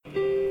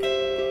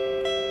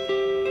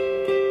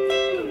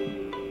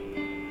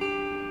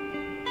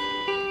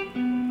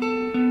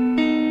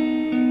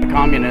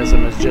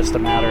communism is just a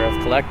matter of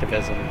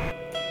collectivism.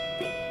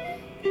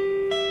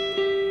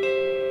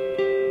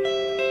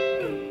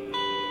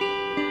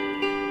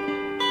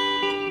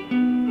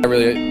 I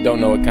really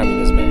don't know what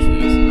communism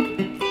actually is.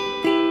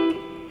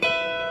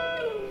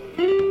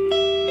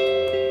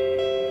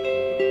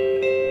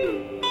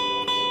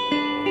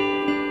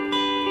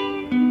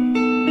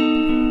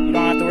 You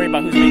don't have to worry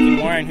about who's making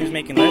more and who's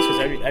making less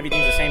because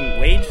everything's the same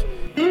wage.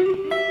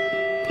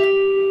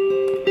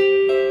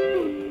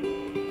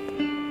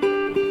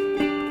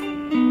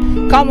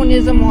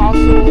 Communism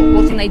also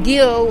was an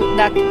ideal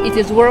that it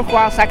is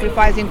worthwhile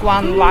sacrificing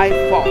one life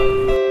for.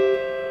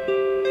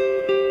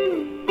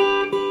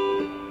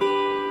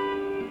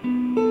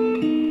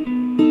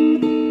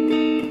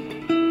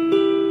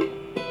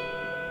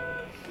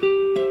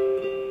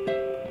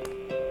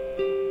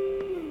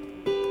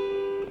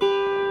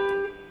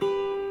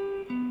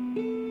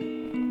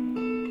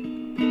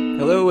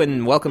 Hello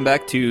and welcome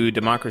back to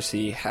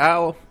Democracy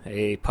How,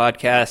 a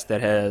podcast that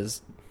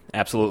has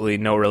absolutely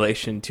no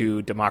relation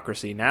to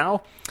Democracy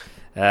Now.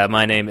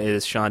 My name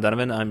is Sean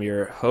Donovan. I'm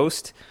your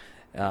host,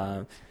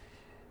 and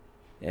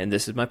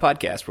this is my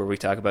podcast where we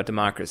talk about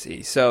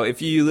democracy. So if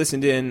you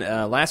listened in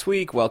last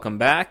week, welcome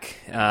back.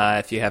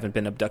 If you haven't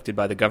been abducted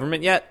by the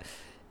government yet,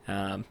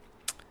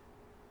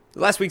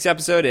 last week's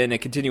episode and a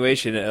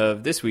continuation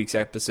of this week's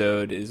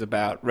episode is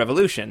about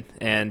revolution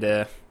and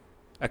a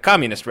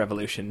communist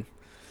revolution,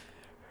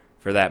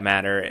 for that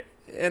matter.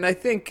 And I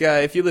think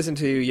if you listened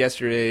to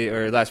yesterday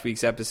or last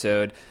week's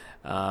episode,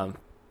 a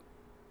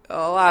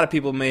lot of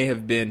people may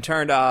have been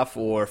turned off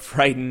or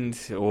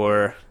frightened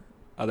or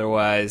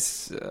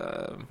otherwise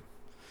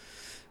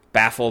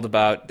baffled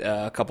about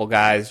a couple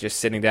guys just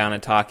sitting down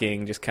and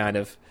talking just kind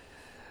of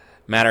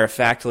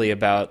matter-of-factly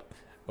about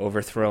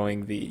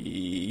overthrowing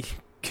the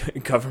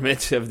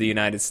government of the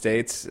United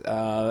States.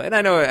 And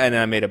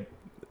I made a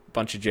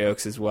bunch of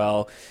jokes as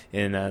well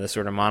in the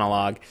sort of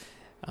monologue.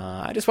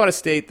 I just want to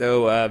state,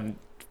 though,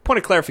 point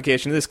of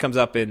clarification, this comes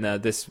up in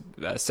this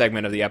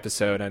segment of the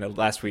episode. I know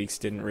last week's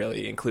didn't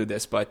really include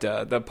this, but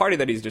the party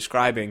that he's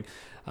describing,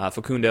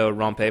 Facundo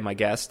Rompe, my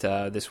guest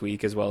this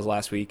week as well as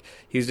last week,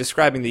 he's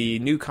describing the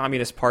New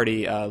Communist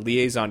Party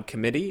Liaison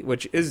Committee,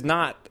 which is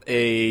not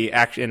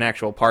an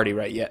actual party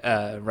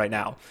right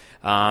now.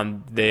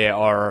 They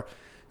are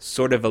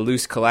sort of a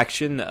loose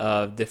collection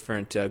of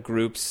different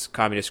groups,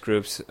 communist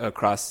groups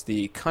across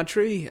the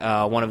country.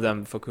 One of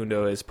them,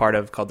 Facundo, is part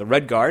of, called the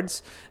Red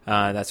Guards.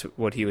 That's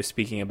what he was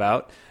speaking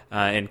about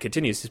and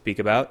continues to speak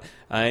about.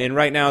 And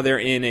right now they're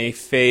in a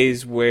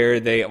phase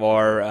where they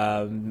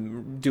are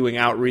doing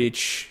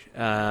outreach,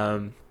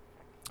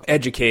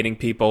 educating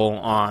people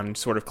on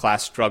sort of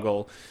class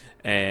struggle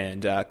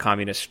and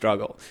communist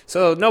struggle.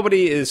 So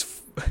nobody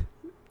is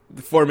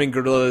forming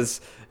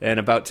guerrillas and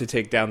about to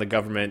take down the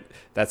government.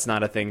 That's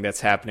not a thing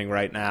that's happening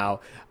right now.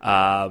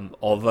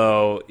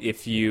 Although,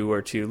 if you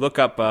were to look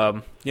up,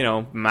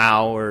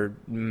 Mao or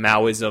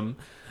Maoism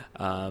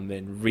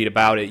and read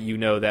about it, you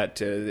know that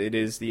it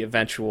is the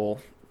eventual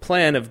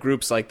plan of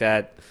groups like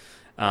that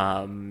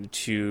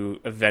to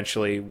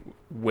eventually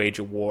wage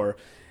a war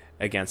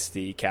against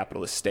the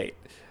capitalist state.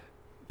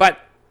 But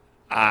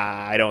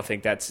I don't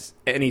think that's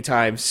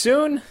anytime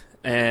soon.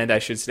 And I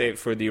should state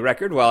for the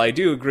record, while I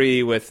do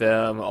agree with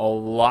a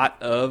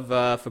lot of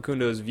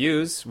Facundo's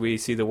views, we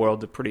see the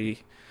world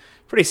pretty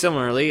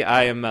similarly.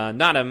 I am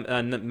not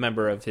a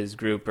member of his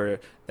group or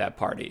that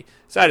party.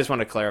 So I just want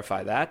to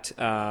clarify that.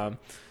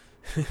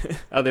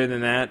 Other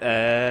than that,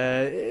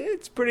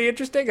 it's pretty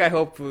interesting. I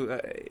hope,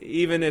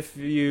 even if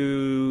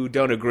you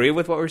don't agree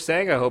with what we're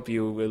saying, I hope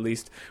you at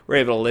least were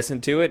able to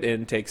listen to it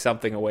and take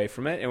something away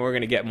from it. And we're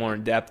going to get more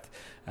in depth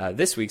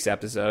this week's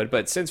episode.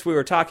 But since we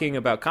were talking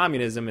about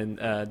communism and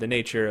the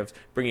nature of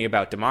bringing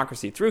about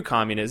democracy through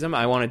communism,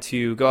 I wanted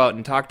to go out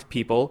and talk to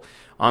people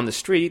on the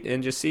street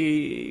and just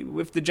see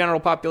if the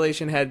general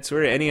population had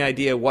sort of any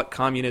idea what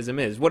communism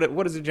is. What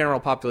does the general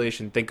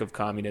population think of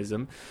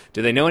communism?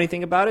 Do they know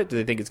anything about it? Do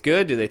they think it's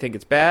good? Do they think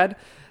it's bad?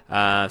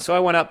 So I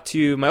went up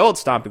to my old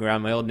stomping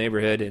ground, my old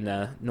neighborhood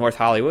in North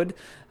Hollywood,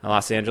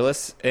 Los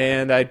Angeles,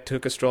 and I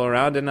took a stroll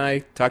around and I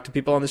talked to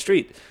people on the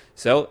street.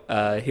 So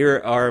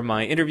here are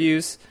my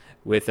interviews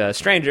with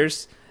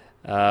strangers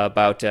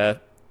about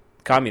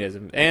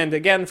communism. And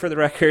again, for the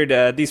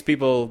record, these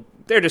people,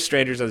 they're just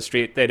strangers on the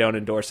street. They don't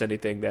endorse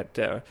anything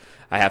that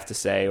I have to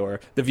say or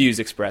the views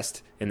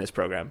expressed in this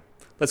program.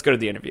 Let's go to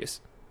the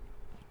interviews.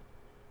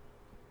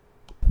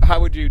 How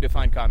would you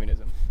define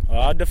communism?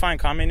 I'll define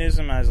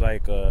communism as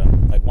like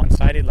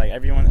one-sided, like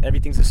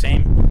everything's the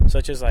same,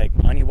 such as like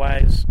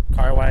money-wise,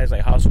 car-wise,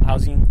 like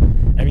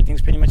housing.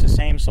 Everything's pretty much the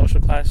same. Social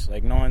class,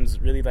 like no one's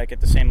really like at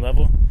the same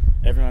level.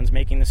 Everyone's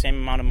making the same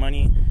amount of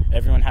money.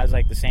 Everyone has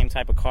like the same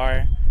type of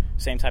car,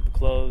 same type of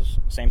clothes,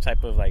 same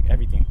type of like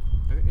everything.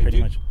 Pretty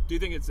much. Do you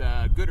think it's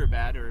good or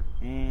bad or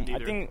I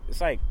think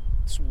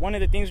it's one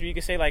of the things where you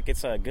can say like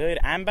it's good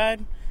and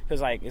bad,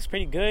 because like it's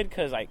pretty good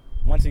because like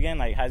once again,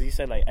 like as he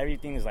said, like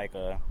everything is like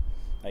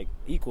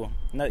equal.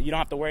 No, you don't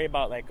have to worry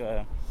about like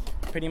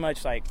pretty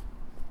much like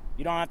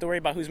you don't have to worry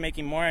about who's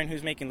making more and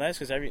who's making less,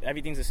 because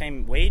everything's the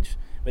same wage.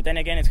 But then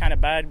again, it's kind of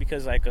bad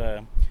because like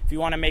if you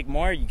want to make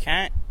more, you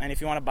can't, and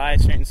if you want to buy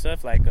certain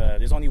stuff, like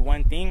there's only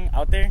one thing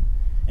out there,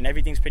 and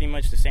everything's pretty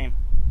much the same.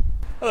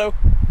 Hello.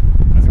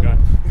 How's it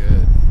going?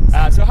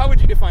 Good. So how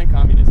would you define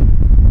communism?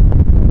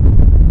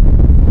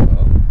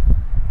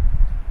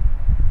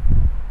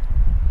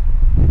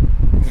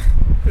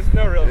 There's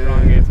no real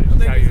wrong answer. I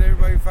think it's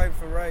everybody fighting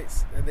for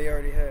rights that they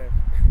already have.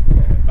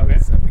 Okay.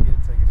 So we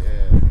get to take it.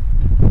 Yeah.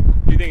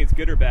 Do you think it's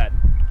good or bad?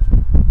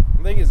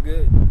 I think it's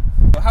good.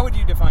 How would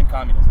you define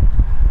communism?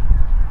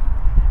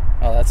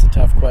 Oh, that's a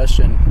tough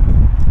question,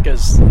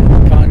 because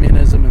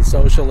communism and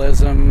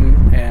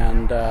socialism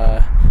and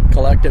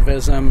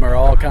collectivism are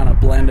all kind of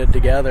blended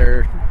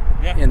together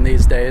in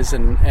these days,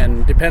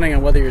 and depending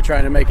on whether you're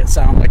trying to make it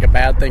sound like a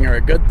bad thing or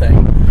a good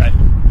thing, Right.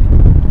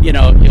 you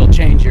know, you'll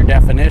change your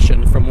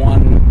definition from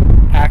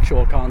one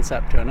actual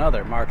concept to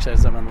another.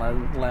 Marxism and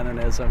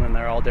Leninism, and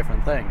they're all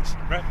different things.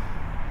 Right.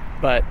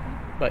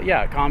 But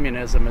yeah,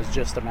 communism is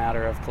just a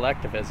matter of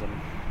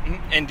collectivism.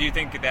 And do you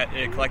think that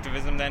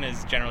collectivism then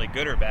is generally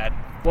good or bad?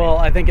 Well,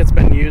 I think it's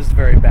been used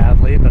very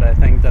badly, but I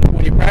think that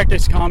when you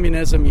practice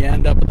communism, you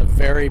end up with a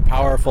very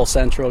powerful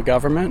central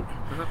government,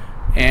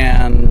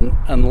 and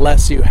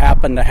unless you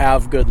happen to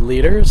have good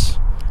leaders,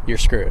 you're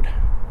screwed.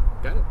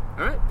 Got it.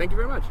 All right. Thank you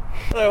very much.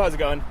 Hello. How's it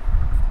going?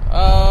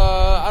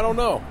 I don't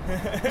know.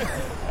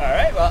 All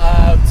right.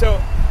 Well, so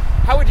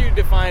how would you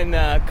define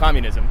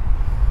communism?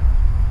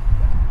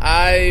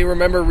 I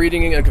remember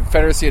reading a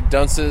Confederacy of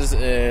Dunces,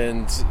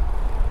 and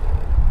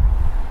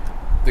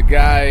the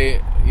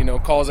guy,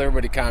 calls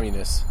everybody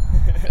communists.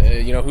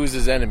 Who's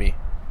his enemy?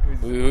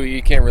 Who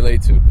you can't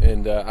relate to,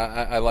 and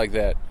I like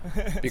that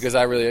because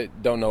I really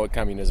don't know what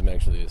communism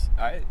actually is.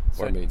 All right.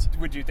 Or means.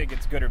 Would you think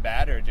it's good or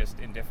bad, or just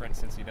indifferent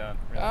since you don't?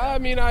 Really I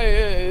mean,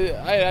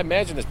 I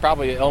imagine there's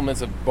probably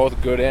elements of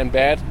both good and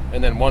bad,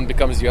 and then one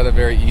becomes the other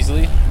very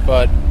easily.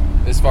 But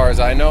as far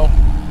as I know,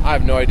 I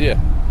have no idea.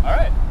 All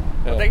right.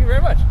 Well, thank you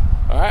very much.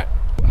 All right.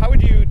 How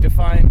would you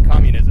define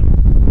communism?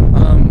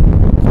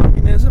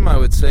 Communism, I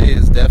would say,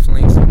 is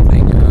definitely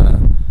something,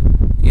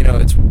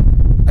 it's,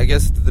 I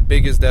guess the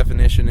biggest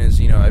definition is,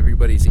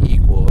 everybody's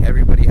equal.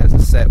 Everybody has a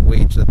set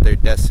wage that they're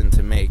destined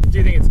to make. Do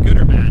you think it's good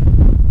or bad?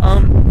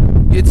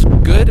 It's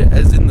good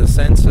as in the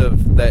sense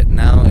of that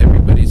now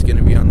everybody's going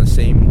to be on the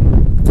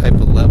same type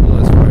of level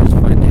as far as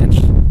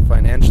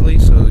financially,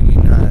 so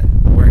you're not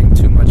worrying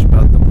too much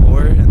about the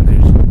poor, and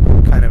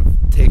there's kind of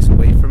takes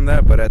away from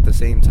that, but at the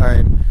same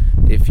time,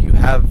 if you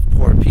have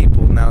poor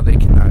people, now they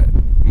cannot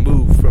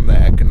move from the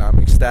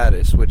economic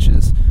status, which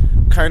is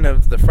kind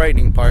of the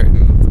frightening part,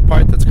 and the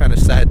part that's kind of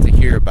sad to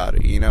hear about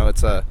it.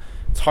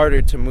 It's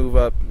harder to move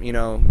up,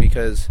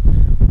 because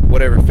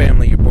whatever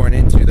family you're born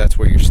into, that's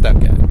where you're stuck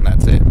at, and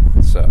that's it.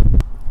 So,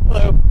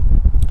 hello.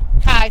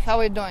 Hi, how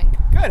are you doing?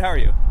 Good. How are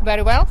you?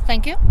 Very well,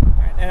 thank you. All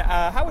right. And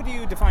how would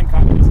you define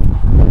communism?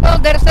 Well,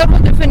 there are several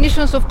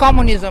definitions of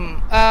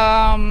communism.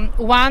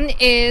 One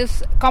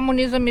is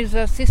communism is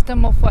a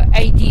system of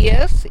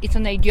ideas. It's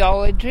an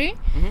ideology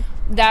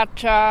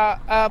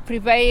that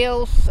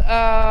prevails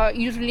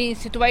usually in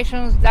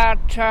situations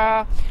that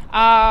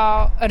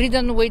are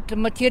ridden with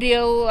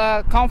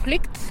material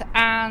conflicts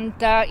and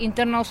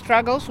internal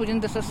struggles within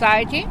the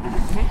society.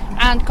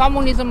 And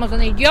communism as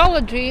an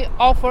ideology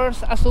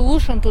offers a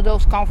solution to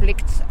those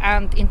conflicts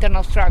and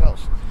internal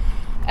struggles.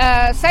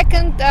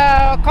 Second,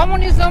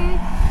 communism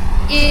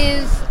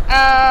is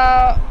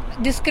a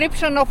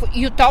description of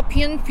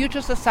utopian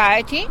future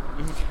society,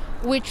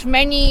 which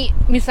many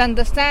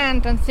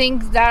misunderstand and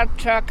think that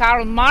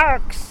Karl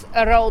Marx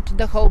wrote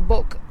the whole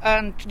book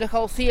and the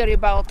whole theory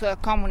about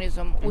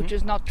communism, which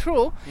is not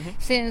true,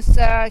 since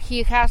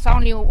he has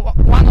only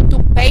one or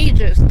two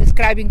pages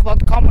describing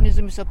what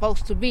communism is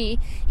supposed to be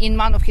in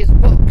one of his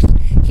books.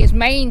 His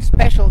main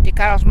specialty,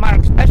 Karl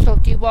Marx's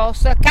specialty,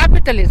 was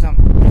capitalism.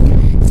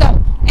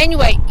 So,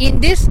 anyway, in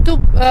these two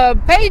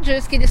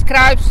pages, he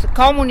describes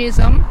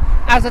communism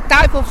as a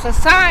type of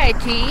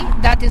society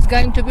that is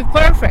going to be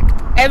perfect.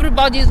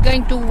 Everybody is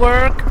going to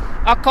work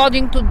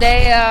according to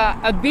their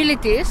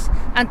abilities,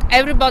 and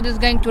everybody is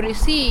going to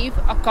receive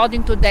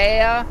according to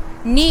their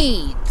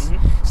needs.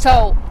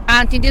 So,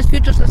 and in this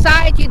future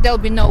society, there'll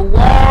be no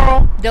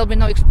war, there'll be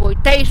no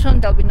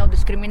exploitation, there'll be no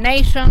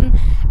discrimination.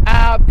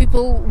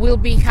 People will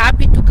be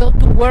happy to go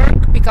to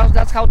work because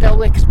that's how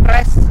they'll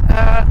express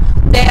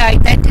their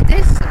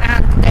identities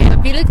and their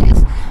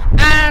abilities.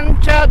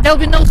 And there'll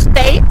be no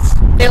states,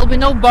 there'll be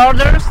no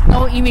borders,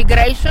 no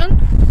immigration.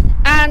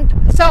 And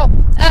so,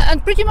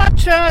 and pretty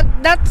much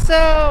that's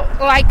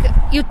like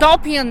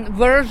utopian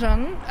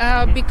version,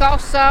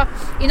 because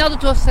in order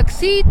to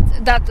succeed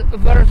that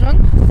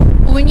version,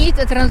 we need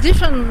a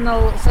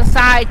transitional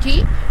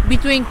society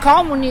between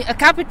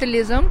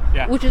capitalism,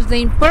 which is the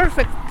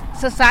imperfect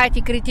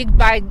society critiqued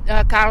by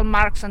Karl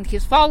Marx and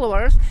his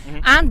followers,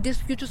 and this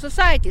future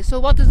society. So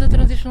what is the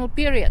transitional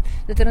period?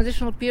 The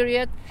transitional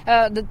period,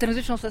 the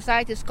transitional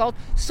society is called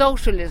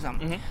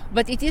socialism,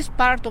 but it is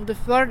part of the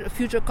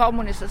future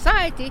communist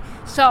society.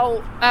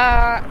 So,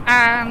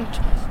 and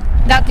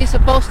that is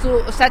supposed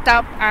to set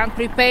up and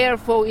prepare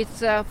for its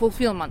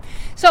fulfillment.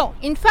 So,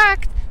 in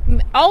fact,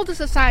 all the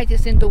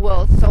societies in the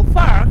world so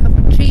far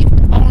have achieved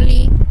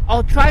only,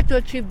 or tried to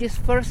achieve, this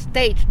first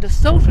stage, the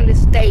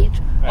socialist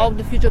stage of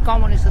the future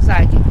communist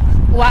society,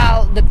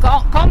 while the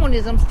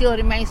communism still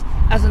remains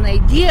as an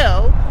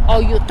ideal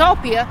or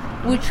utopia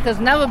which has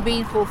never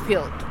been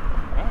fulfilled.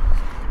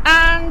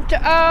 And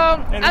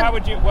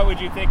what would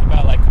you think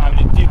about like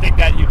communism? Do you think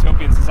that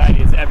utopian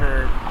society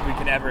we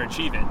can ever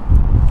achieve it?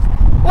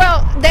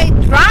 Well, they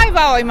drive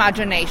our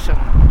imagination.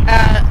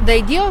 The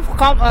idea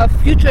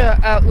of future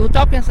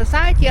utopian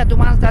society are the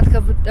ones that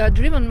have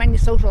driven many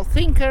social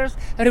thinkers,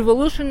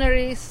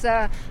 revolutionaries,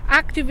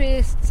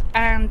 activists,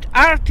 and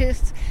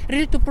artists,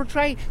 really to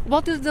portray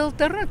what is the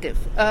alternative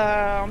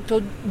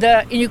to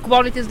the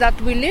inequalities that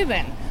we live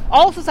in.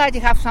 All society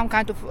have some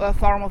kind of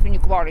form of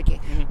inequality,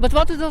 but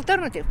what is the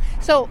alternative?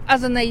 So,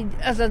 as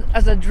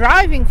a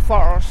driving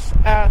force,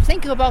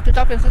 thinking about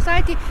utopian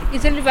society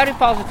is really very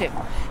positive.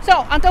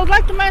 So, and I would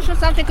like to mention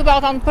something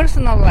about on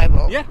personal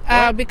level,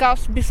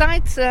 because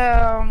besides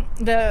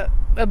the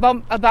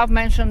above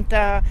mentioned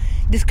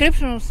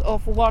descriptions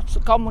of what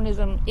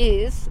communism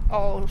is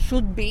or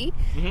should be,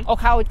 or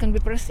how it can be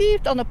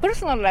perceived on a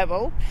personal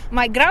level,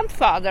 my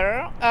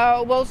grandfather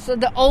was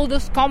the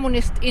oldest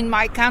communist in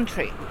my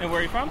country. And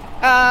where are you from?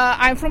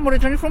 I'm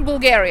originally from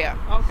Bulgaria.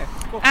 Okay,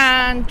 cool.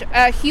 And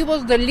he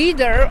was the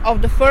leader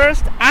of the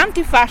first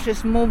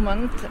anti-fascist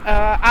movement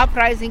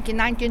uprising in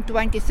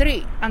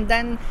 1923, and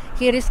then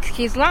he risked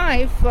his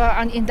life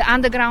in the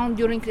underground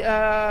during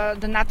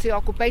the Nazi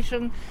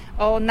occupation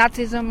or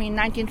Nazism in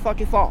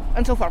 1944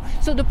 and so forth.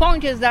 So the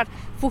point is that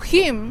for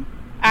him,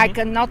 I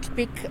cannot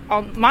speak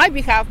on my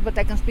behalf, but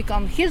I can speak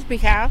on his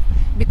behalf,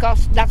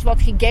 because that's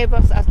what he gave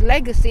us as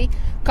legacy.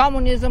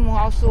 Communism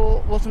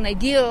also was an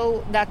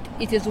ideal that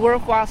it is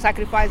worthwhile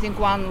sacrificing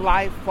one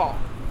life for.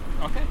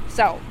 Okay.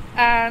 So,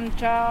 and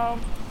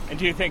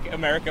do you think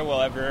America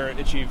will ever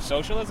achieve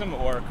socialism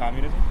or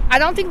communism? I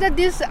don't think that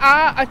these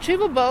are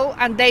achievable,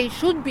 and they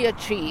should be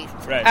achieved.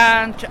 Right.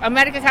 And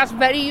America has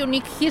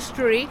unique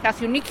history.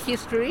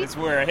 It's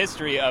a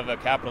history of a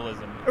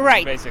capitalism.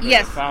 Right. Basically,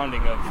 yes. The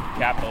founding of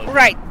capitalism.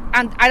 Right.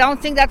 And I don't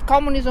think that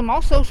communism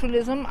or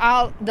socialism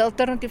are the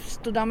alternatives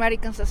to the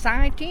American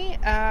society.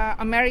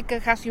 America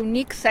has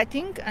unique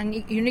setting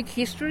and unique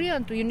history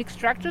and unique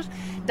structures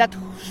that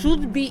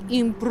should be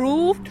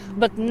improved,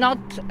 but not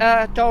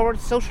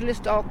towards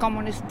socialist or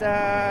communist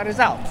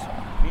results.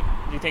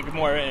 Do you think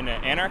more in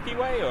an anarchy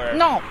way, or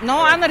no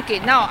anarchy?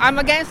 No, I'm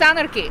against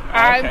anarchy. Okay.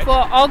 I'm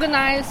for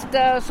organized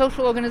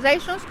social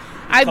organizations.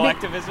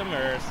 Collectivism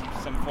or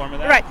some form of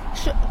that? Right.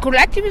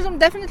 Collectivism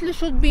definitely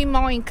should be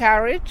more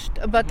encouraged,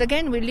 but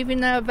again, we live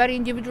in a very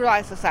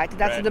individualized society.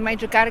 That's the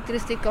major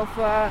characteristic of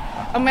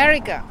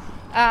America.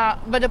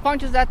 But the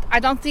point is that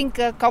I don't think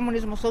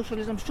communism or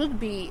socialism should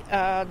be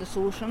the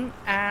solution,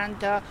 and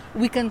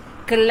we can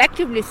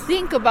collectively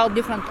think about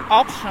different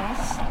options,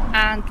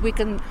 and we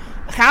can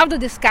have the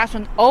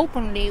discussion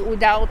openly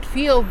without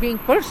fear of being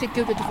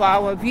persecuted for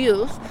our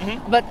views.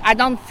 But I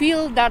don't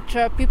feel that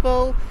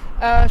people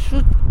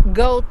should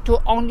go to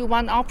only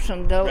one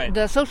option.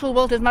 The social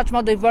world is much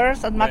more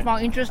diverse and much more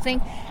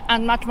interesting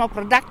and much more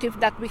productive,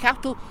 that we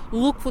have to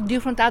look for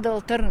different other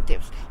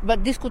alternatives.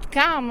 But this could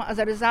come as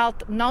a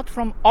result not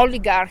from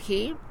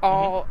oligarchy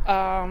or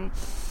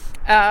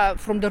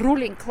from the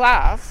ruling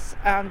class,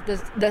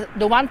 the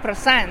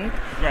 1%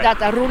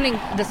 that are ruling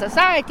the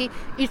society.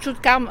 It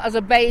should come as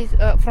a base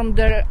from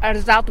a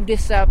result of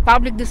these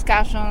public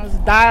discussions,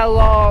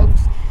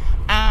 dialogues,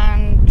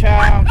 and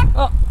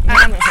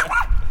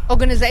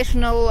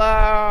organizational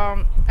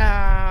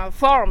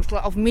forms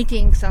of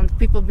meetings and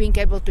people being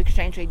able to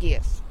exchange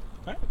ideas.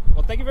 All right.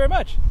 Well, thank you very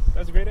much. That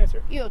was a great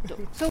answer. You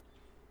too.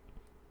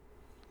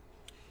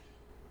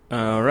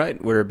 All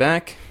right, we're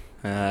back.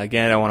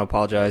 Again, I want to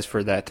apologize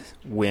for that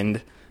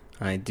wind.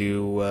 I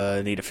do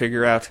need to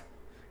figure out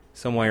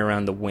some way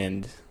around the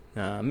wind.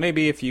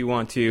 Maybe if you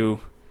want to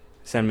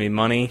send me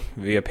money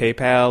via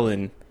PayPal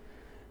and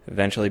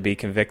eventually be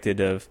convicted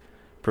of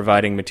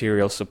providing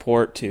material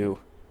support to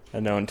a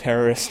known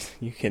terrorist,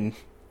 you can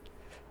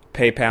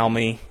PayPal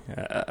me.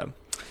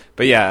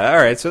 But yeah, all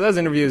right. So those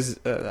interviews,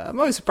 I'm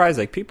always surprised.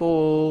 Like,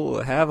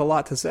 people have a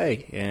lot to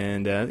say,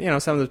 and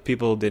some of the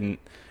people didn't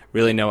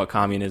really know what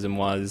communism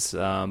was,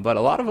 but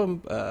a lot of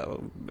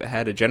them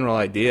had a general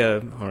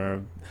idea,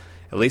 or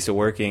at least a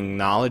working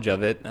knowledge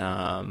of it,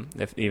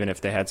 even if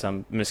they had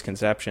some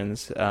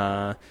misconceptions.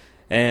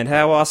 And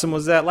how awesome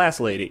was that last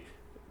lady?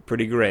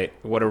 Pretty great.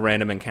 What a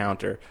random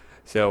encounter.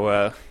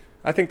 So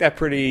I think that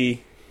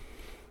pretty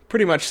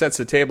much sets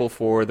the table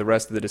for the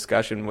rest of the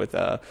discussion with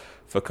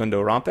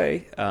Facundo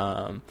Rampe.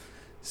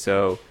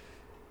 So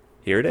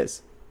here it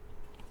is.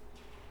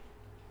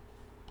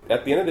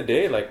 At the end of the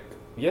day,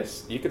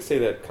 yes, you could say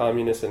that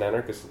communists and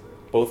anarchists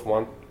both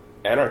want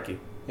anarchy.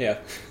 Yeah,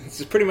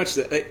 it's pretty much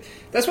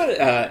that's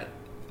what.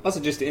 Also,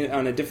 just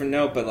on a different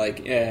note, but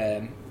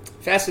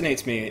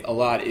fascinates me a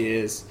lot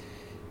is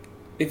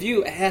if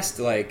you asked,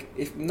 like,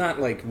 if not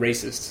like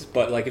racists,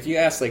 but like if you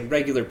asked like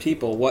regular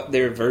people what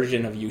their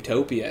version of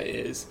utopia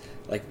is,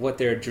 like what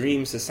their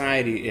dream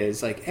society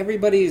is, like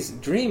everybody's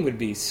dream would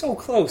be so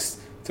close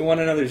to one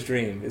another's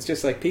dream. It's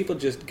just like people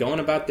just going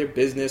about their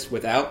business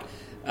without,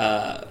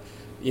 like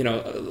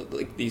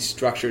these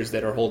structures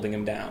that are holding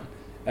them down.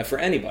 For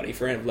anybody,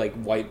 for like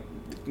white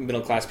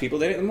middle class people,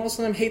 most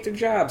of them hate their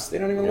jobs. They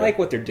don't even like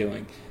what they're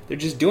doing. They're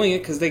just doing it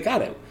because they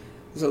got it.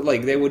 So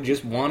like they would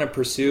just want to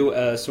pursue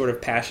a sort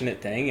of passionate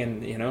thing,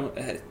 and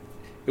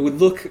it would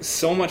look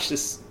so much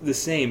the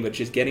same, but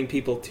just getting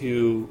people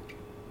to,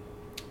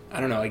 I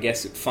don't know, I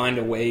guess find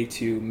a way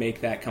to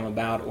make that come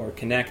about or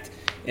connect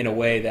in a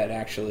way that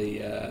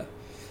actually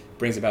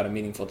brings about a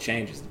meaningful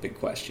change is the big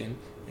question.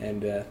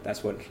 And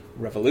that's what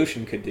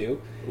revolution could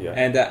do. Yeah.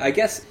 And I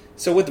guess,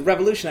 so with the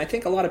revolution, I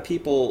think a lot of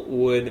people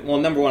would, well,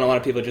 number one, a lot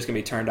of people are just going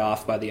to be turned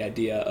off by the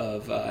idea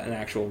of an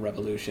actual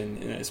revolution,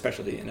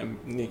 especially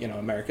in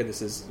America.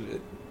 This is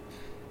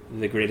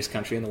the greatest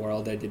country in the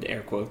world. I did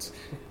air quotes.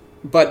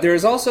 But there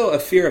is also a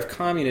fear of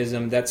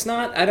communism that's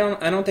not, I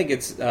don't think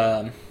it's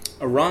a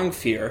wrong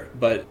fear,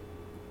 but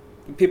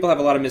people have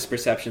a lot of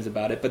misperceptions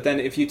about it. But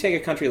then if you take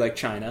a country like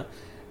China,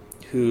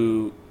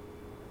 who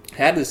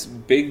had this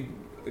big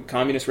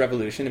communist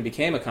revolution and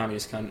became a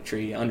communist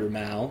country under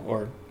Mao,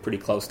 or pretty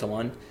close to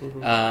one,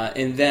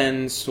 and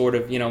then sort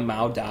of,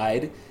 Mao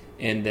died,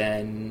 and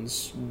then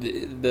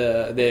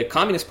the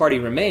Communist Party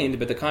remained,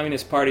 but the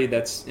Communist Party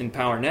that's in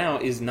power now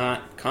is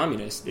not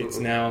communist. It's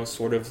now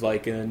sort of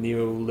like a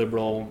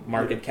neoliberal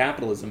market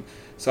capitalism.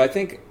 So I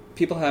think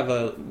people have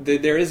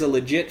there is a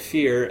legit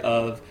fear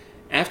of,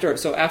 after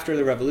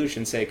the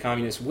revolution, say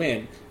communists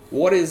win,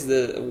 what is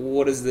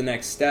the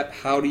next step?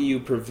 How do you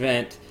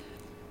prevent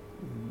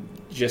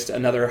just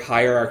another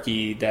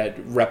hierarchy that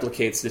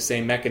replicates the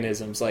same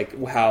mechanisms, like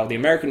how the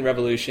American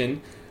Revolution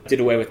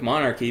did away with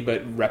monarchy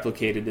but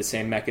replicated the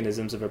same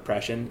mechanisms of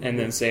oppression, and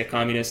then say a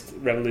communist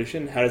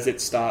revolution, how does it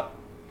stop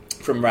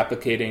from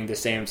replicating the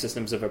same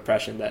systems of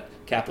oppression that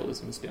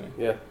capitalism is doing?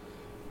 Yeah.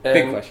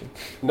 Big question.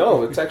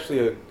 No, it's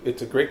actually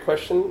it's a great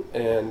question,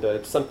 and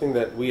it's something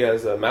that we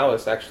as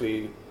Maoists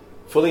actually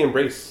fully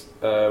embrace.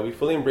 We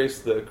fully embrace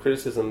the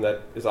criticism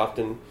that is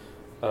often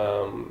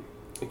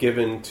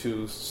given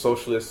to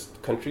socialist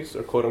countries,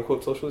 or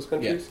quote-unquote socialist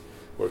countries,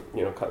 where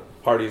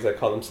parties that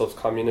call themselves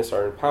communists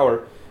are in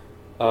power.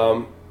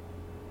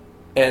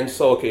 And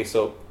so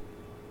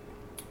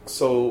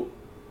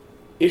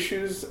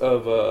issues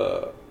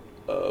of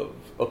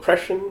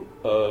oppression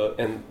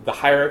and the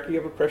hierarchy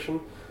of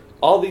oppression,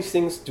 all these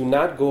things do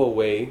not go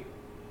away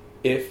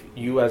if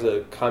you as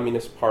a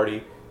communist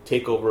party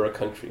take over a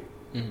country.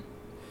 Mm-hmm.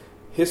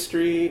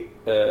 History,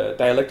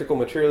 dialectical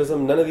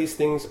materialism, none of these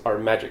things are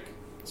magic.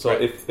 So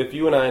right. if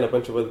you and I and a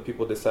bunch of other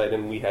people decide,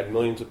 and we had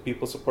millions of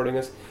people supporting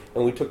us,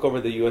 and we took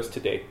over the U.S.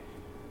 today,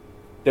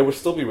 there will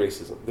still be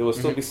racism. There will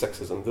still be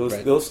sexism.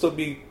 There will still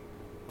be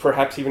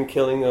perhaps even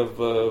killing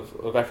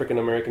of African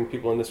American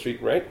people in the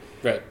street, right?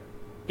 Right.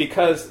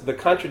 Because the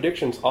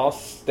contradictions all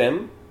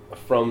stem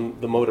from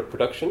the mode of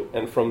production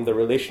and from the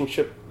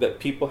relationship that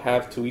people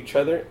have to each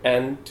other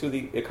and to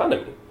the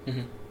economy.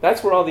 Mm-hmm.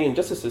 That's where all the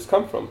injustices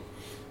come from.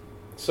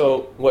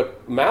 So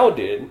what Mao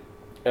did,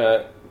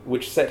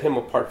 which set him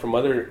apart from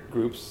other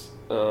groups,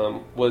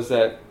 was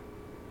that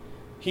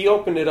he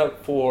opened it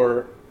up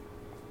for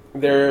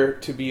there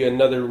to be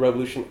another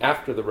revolution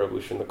after the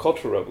revolution, the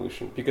Cultural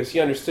Revolution, because he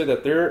understood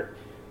that there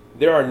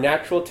are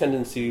natural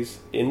tendencies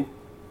in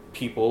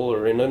people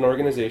or in an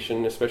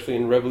organization, especially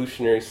in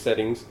revolutionary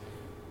settings,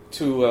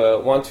 to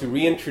want to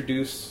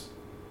reintroduce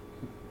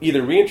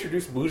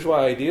bourgeois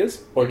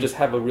ideas or just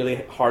have a really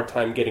hard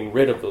time getting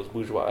rid of those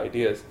bourgeois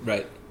ideas.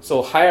 Right.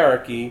 So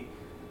hierarchy,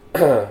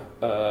 I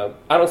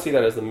don't see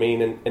that as the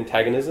main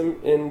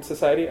antagonism in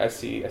society. I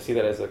see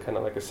that as a kind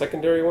of like a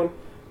secondary one.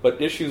 But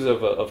issues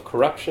of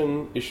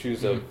corruption,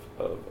 issues of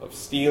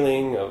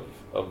stealing,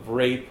 of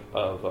rape,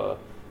 of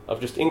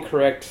just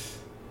incorrect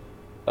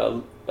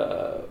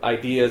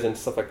ideas and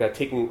stuff like that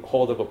taking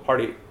hold of a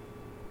party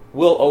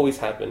will always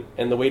happen.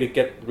 And the way to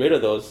get rid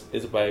of those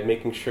is by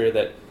making sure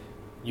that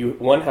you,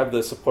 one, have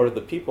the support of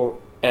the people,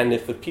 and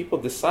if the people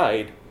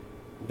decide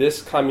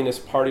this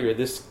communist party or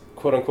this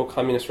quote-unquote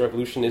communist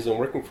revolution isn't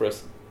working for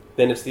us,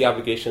 then it's the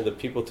obligation of the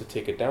people to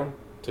take it down,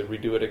 to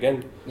redo it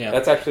again. Yeah.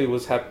 That's actually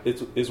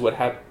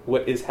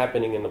what is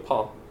happening in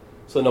Nepal.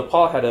 So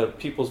Nepal had a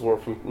people's war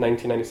from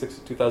 1996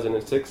 to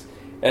 2006,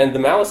 and the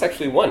Maoists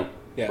actually won,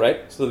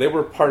 right? So they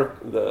were part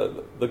of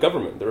the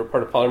government. They were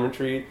part of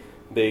parliamentary.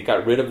 They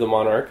got rid of the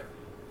monarch.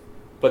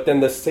 But then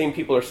the same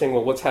people are saying,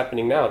 well, what's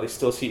happening now? They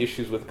still see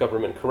issues with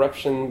government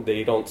corruption.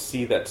 They don't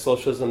see that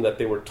socialism that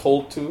they were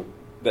told to,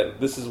 that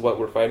this is what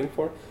we're fighting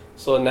for.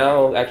 So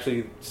now,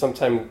 actually,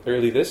 sometime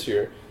early this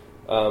year,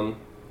 a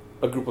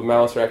group of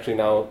Maoists are actually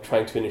now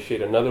trying to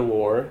initiate another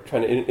war,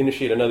 trying to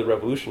initiate another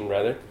revolution,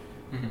 rather.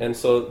 Mm-hmm. And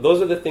so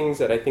those are the things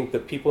that I think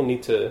that people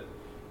need to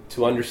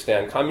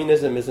understand.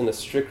 Communism isn't a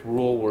strict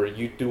rule where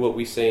you do what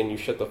we say and you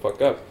shut the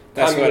fuck up.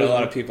 That's what a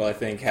lot of people, I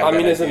think, have.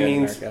 Communism that idea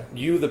in means America.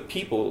 you, the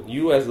people,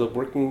 you as the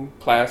working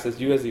class,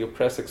 as you as the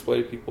oppressed,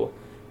 exploited people,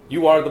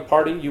 you are the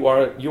party. You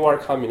are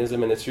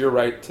communism, and it's your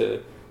right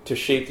to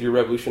shape your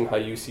revolution how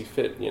you see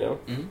fit. You know,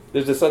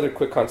 there's this other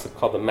quick concept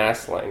called the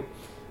mass line.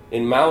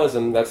 In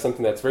Maoism, that's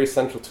something that's very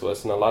central to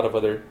us, and a lot of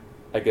other,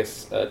 I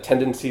guess,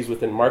 tendencies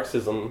within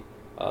Marxism.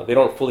 They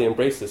don't fully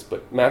embrace this,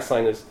 but mass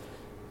line is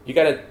you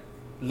got to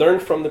learn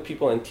from the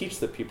people and teach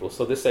the people.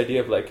 So this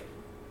idea of like,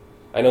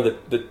 I know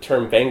that the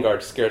term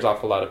vanguard scares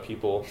off a lot of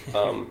people,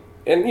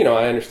 and you know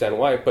I understand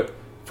why. But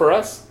for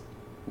us,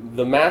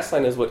 the mass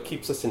line is what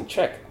keeps us in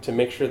check to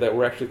make sure that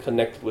we're actually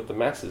connected with the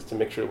masses, to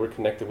make sure we're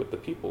connected with the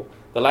people.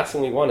 The last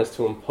thing we want is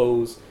to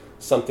impose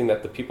something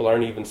that the people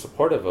aren't even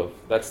supportive of.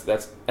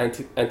 That's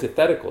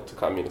antithetical to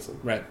communism.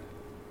 Right.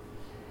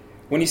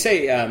 When you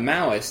say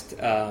Maoist,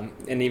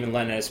 and even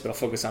Leninist, but I'll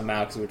focus on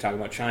Mao because we're talking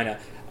about China,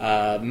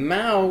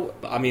 Mao,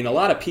 I mean, a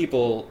lot of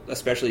people,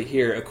 especially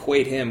here,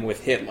 equate him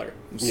with Hitler,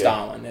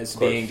 Stalin, as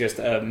being just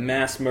a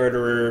mass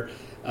murderer,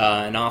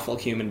 an awful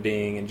human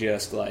being, and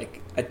just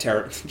like a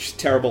just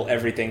terrible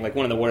everything, like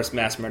one of the worst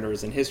mass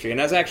murderers in history. And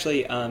I was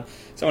actually,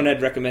 someone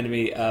had recommended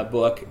me a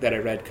book that I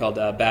read called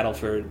Battle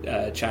for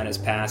China's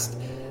Past,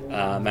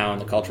 Mao and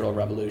the Cultural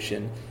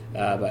Revolution,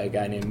 by a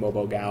guy named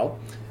Mobo Gao.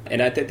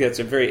 And I think that's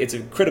it's a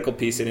critical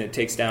piece, and it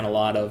takes down a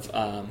lot of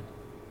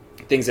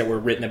things that were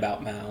written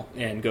about Mao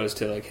and goes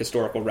to like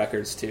historical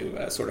records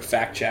to sort of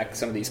fact check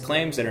some of these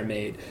claims that are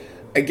made.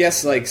 I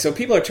guess like so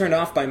people are turned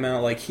off by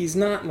Mao. Like he's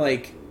not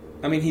like,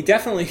 I mean, he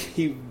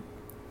definitely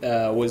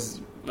was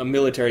a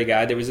military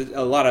guy. There was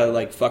a lot of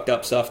like fucked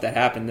up stuff that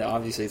happened.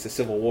 Obviously, it's a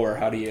civil war.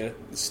 How do you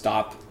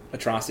stop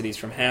atrocities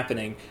from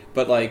happening?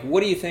 But like,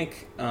 what do you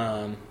think?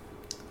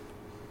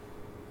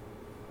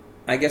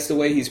 I guess the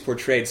way he's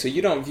portrayed. So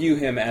you don't view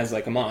him as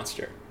like a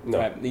monster. No.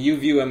 Right? You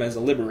view him as a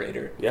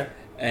liberator. Yeah.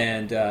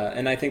 And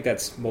I think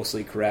that's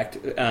mostly correct.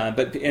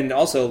 But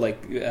also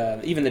like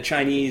even the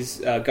Chinese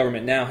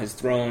government now has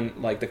thrown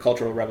like the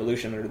Cultural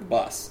Revolution under the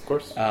bus. Of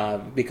course.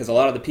 Because a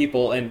lot of the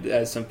people, and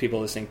as some people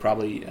listening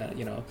probably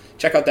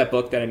check out that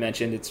book that I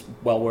mentioned. It's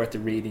well worth the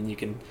read, and you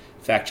can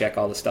fact check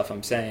all the stuff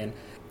I'm saying.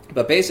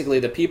 But basically,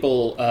 the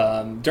people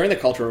during the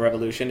Cultural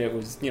Revolution, it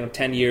was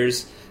 10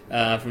 years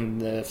from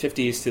the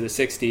 50s to the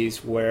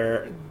 60s,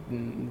 where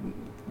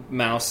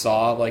Mao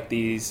saw like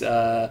these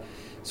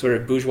sort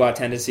of bourgeois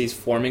tendencies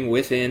forming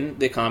within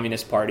the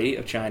Communist Party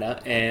of China,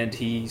 and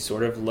he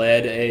sort of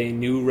led a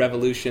new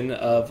revolution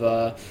of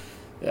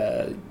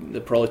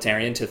the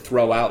proletarian to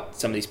throw out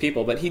some of these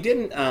people. But he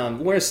didn't,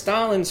 whereas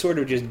Stalin sort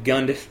of just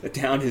gunned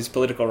down his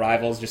political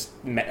rivals, just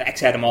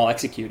had them all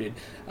executed,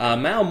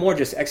 Mao more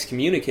just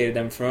excommunicated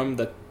them from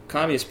the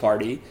Communist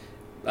Party.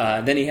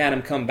 Then he had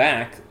them come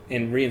back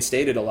and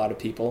reinstated a lot of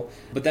people.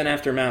 But then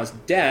after Mao's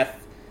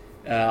death,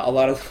 a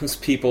lot of those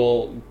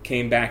people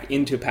came back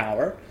into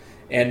power.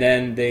 And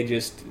then they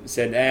just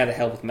said, the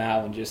hell with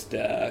Mao, and just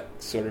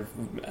sort of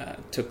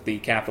took the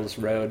capitalist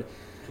road.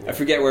 I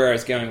forget where I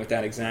was going with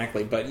that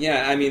exactly. But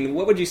yeah, I mean,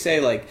 what would you say,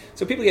 like,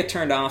 so people get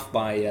turned off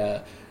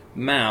by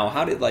Mao.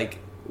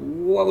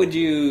 What would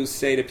you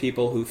say to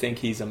people who think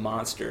he's a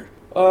monster?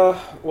 Well,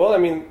 I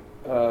mean,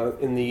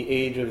 in the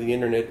age of the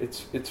internet,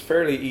 it's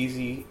fairly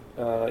easy,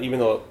 even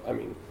though, I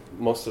mean,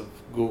 most of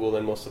Google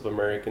and most of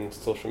American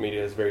social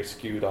media is very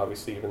skewed,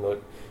 obviously, even though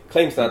it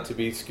claims not to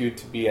be skewed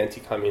to be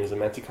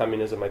anti-communism.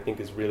 Anti-communism, I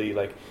think, is really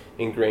like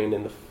ingrained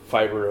in the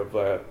fiber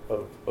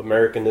of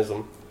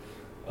Americanism.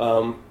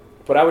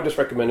 But I would just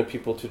recommend to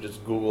people to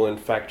just Google and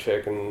fact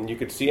check, and you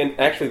could see, and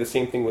actually the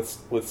same thing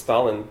with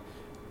Stalin.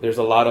 There's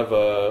a lot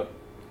of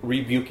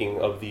rebuking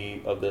of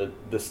the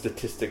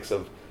statistics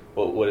of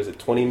what is it,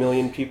 20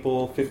 million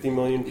people, 50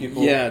 million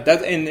people? Yeah,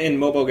 that in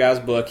Mobo Gao's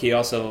book, he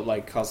also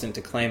like calls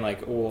into claim,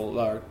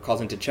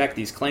 calls into check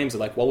these claims of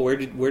like, well, where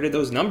did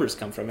those numbers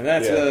come from? And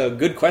that's a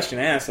good question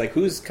to ask. Like,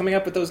 who's coming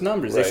up with those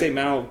numbers? Right. They say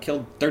Mao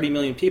killed 30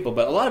 million people,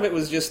 but a lot of it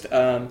was just,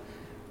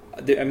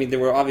 there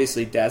were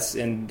obviously deaths.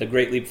 In the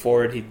Great Leap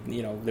Forward,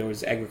 there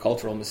was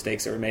agricultural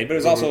mistakes that were made, but it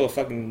was also a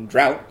fucking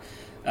drought,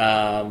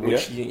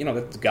 which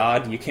that's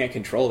God. You can't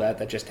control that.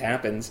 That just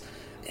happens.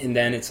 And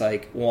then it's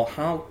like, well,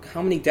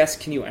 how many deaths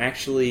can you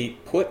actually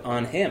put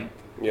on him?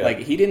 Yeah. Like,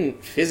 he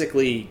didn't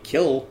physically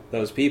kill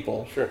those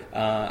people. Sure.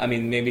 I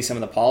mean, maybe some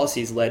of the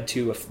policies led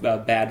to a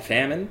bad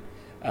famine,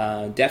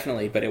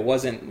 definitely, but it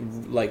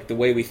wasn't like the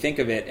way we think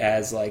of it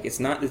as like it's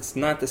not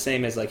the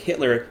same as like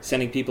Hitler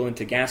sending people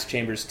into gas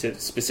chambers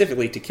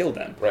specifically to kill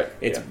them. Right.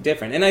 It's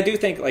different. And I do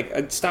think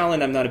like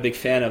Stalin, I'm not a big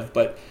fan of,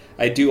 but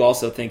I do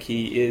also think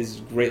he is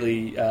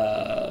greatly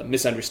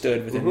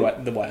misunderstood within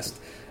the West.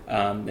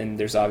 And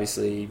there's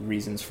obviously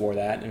reasons for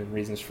that and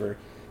reasons for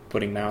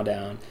putting Mao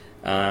down.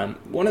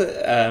 One of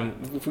the,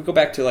 if we go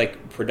back to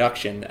like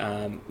production,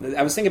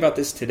 I was thinking about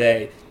this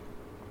today.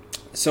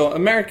 So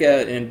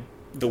America and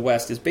the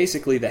West is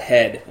basically the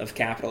head of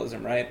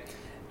capitalism, right?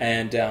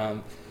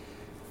 And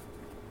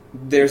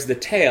there's the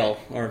tail,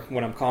 or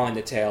what I'm calling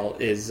the tail,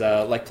 is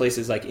like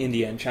places like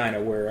India and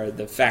China, where are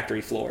the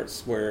factory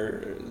floors,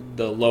 where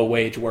the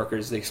low-wage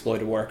workers, the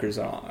exploited workers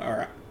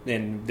are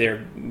and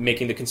they're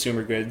making the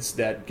consumer goods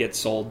that get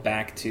sold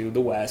back to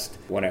the West,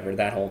 whatever,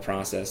 that whole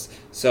process.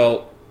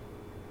 So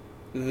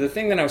the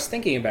thing that I was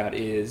thinking about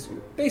is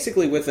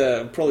basically with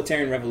a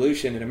proletarian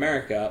revolution in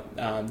America,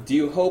 do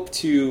you hope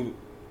to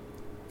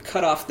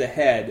cut off the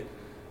head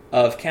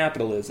of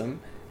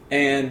capitalism?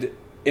 And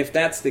if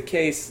that's the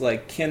case,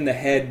 like, can the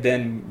head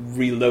then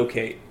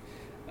relocate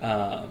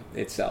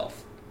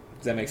itself?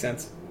 Does that make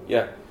sense?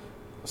 Yeah.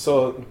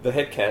 So the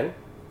head can,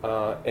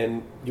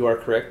 and you are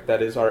correct.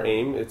 That is our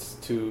aim. It's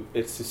to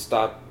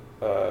stop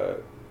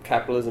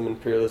capitalism,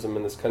 imperialism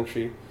in this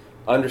country,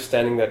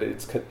 understanding that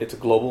it's a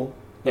global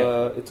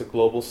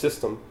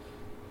system.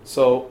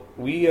 So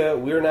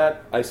we're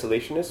not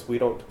isolationists. We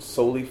don't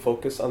solely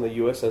focus on the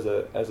U.S. as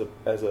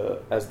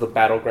the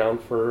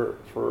battleground for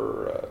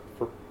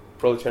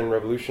proletarian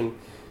revolution.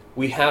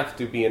 We have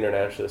to be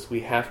internationalists.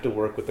 We have to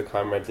work with the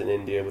comrades in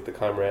India, with the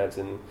comrades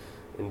in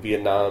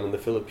Vietnam and the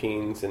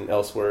Philippines and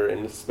elsewhere,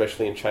 and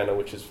especially in China,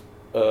 which is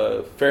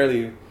a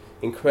fairly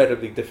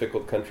incredibly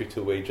difficult country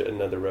to wage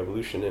another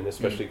revolution in,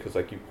 especially because,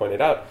 like you pointed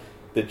out,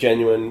 the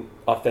genuine,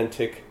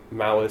 authentic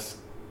Maoist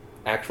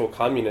actual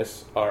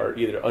communists are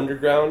either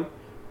underground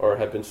or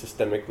have been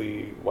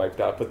systemically wiped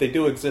out. But they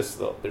do exist,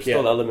 though. There's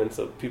still elements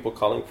of people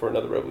calling for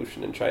another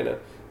revolution in China.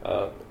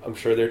 I'm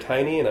sure they're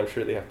tiny, and I'm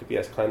sure they have to be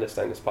as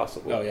clandestine as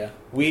possible. Oh, yeah.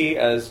 We,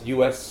 as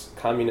U.S.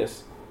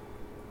 communists,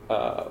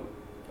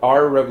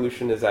 our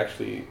revolution has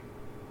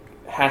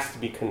to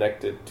be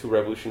connected to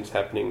revolutions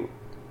happening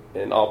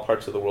in all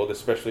parts of the world,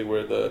 especially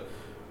where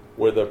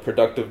the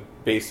productive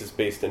base is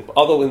based in.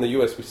 Although in the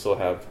U.S. we still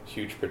have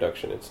huge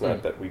production. It's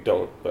not that we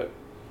don't, but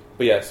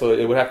yeah. So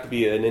it would have to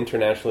be an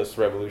internationalist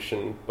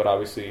revolution. But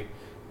obviously,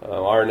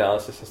 our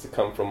analysis has to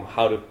come from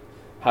how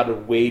to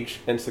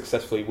wage and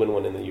successfully win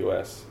one in the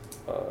U.S.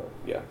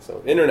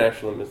 So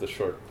internationalism is the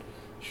short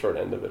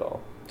end of it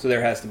all. So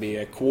there has to be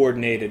a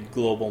coordinated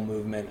global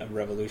movement of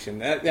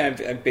revolution.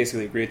 I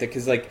basically agree with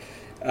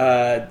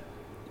that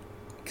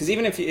because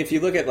even if you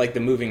look at like the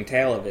moving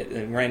tail of it,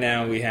 and right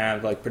now we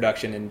have like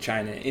production in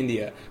China,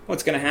 India.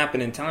 What's going to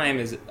happen in time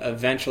is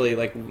eventually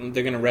like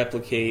they're going to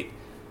replicate,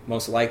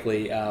 most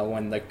likely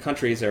when the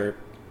countries are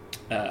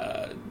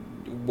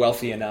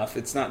wealthy enough.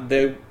 It's not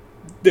there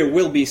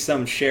will be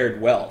some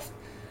shared wealth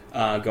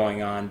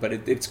going on, but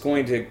it's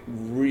going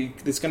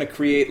to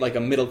create like a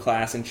middle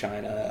class in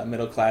China, a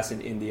middle class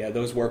in India.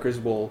 Those workers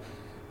will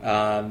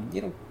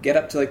get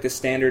up to like the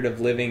standard of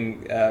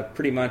living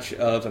pretty much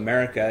of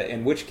America,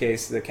 in which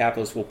case the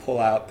capitalists will pull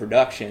out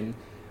production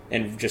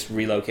and just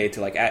relocate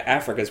to like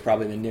Africa is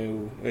probably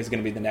is going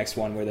to be the next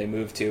one where they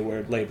move to,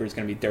 where labor is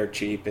going to be dirt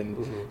cheap, and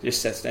I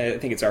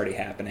think it's already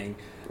happening,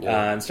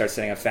 and start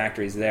setting up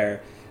factories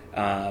there.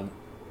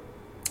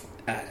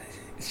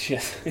 It's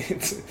just,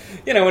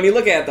 when you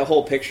look at the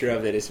whole picture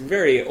of it, it's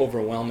very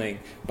overwhelming.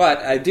 But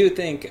I do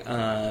think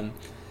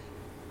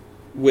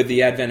with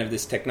the advent of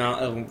this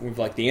technology,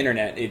 like the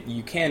internet,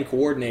 you can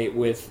coordinate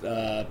with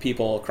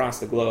people across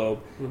the globe.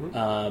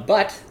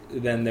 But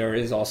then there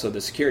is also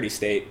the security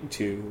state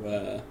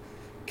to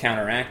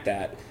counteract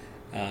that,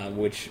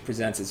 which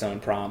presents its own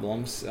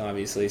problems,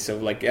 obviously. So,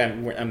 like,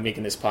 I'm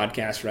making this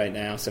podcast right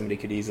now. Somebody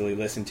could easily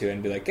listen to it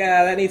and be like,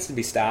 that needs to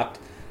be stopped.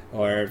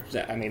 Or,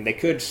 I mean, they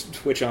could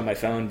switch on my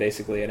phone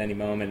basically at any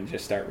moment and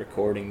just start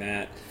recording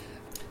that.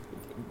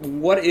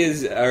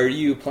 Are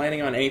you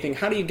planning on anything?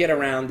 How do you get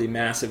around the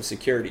massive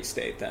security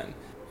state then?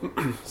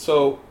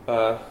 So,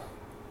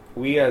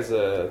 we as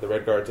the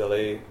Red Guards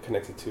LA,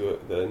 connected to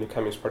the New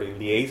Communist Party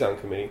Liaison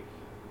Committee,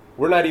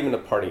 we're not even a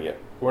party yet.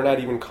 We're not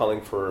even calling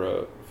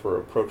for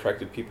a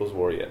protracted people's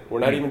war yet. We're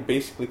not even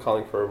basically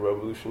calling for a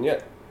revolution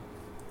yet.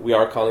 We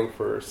are calling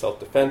for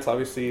self-defense,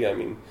 obviously. I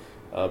mean,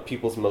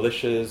 people's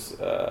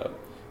militias,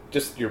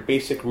 just your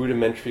basic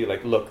rudimentary,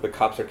 like, look, the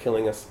cops are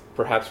killing us,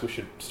 perhaps we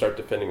should start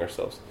defending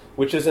ourselves,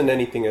 which isn't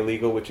anything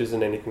illegal, which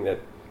isn't anything that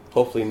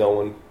hopefully no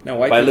one... No,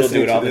 white people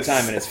do it all the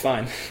time and it's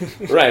fine.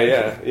 Right,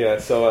 yeah.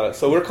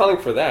 So we're calling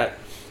for that.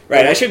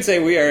 Right, I should say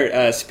we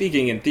are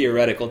speaking in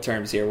theoretical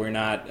terms here. We're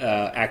not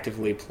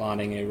actively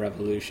plotting a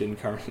revolution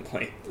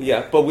currently.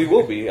 Yeah, but we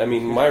will be. I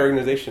mean, my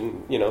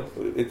organization,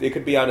 it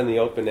could be out in the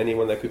open.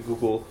 Anyone that could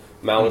Google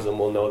Maoism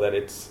will know that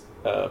it's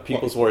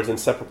people's war is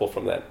inseparable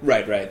from that.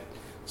 Right.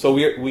 So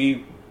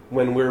we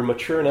when we're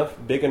mature enough,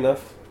 big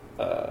enough,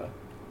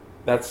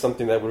 that's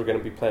something that we're going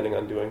to be planning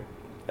on doing.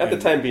 At the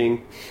time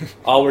being,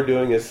 all we're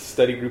doing is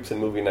study groups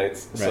and movie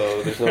nights,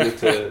 so there's no need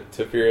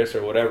to fear us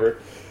or whatever.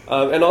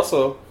 And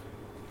also,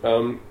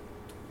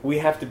 we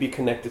have to be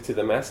connected to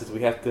the masses.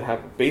 We have to have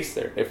a base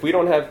there. If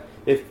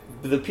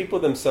the people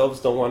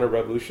themselves don't want a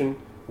revolution,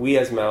 we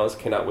as Maoists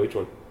cannot wage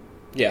one.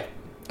 Yeah.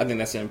 I think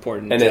that's an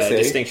important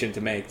distinction to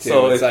make, too.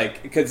 So it's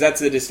like, because that's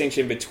the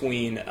distinction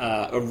between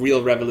a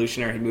real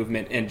revolutionary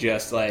movement and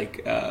just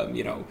like,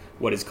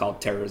 what is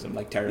called terrorism,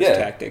 like terrorist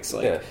tactics.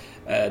 Like,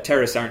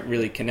 terrorists aren't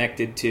really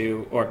connected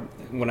to, or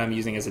what I'm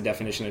using as a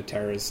definition of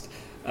terrorist,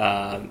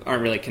 aren't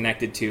really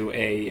connected to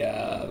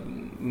a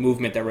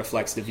movement that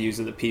reflects the views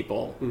of the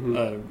people,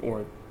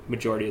 or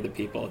majority of the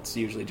people. It's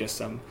usually just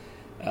some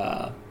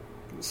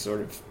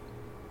sort of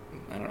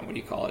I don't know, what do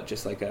you call it?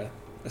 Just like a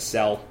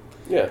cell.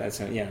 Yeah. That's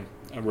a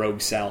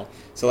rogue cell.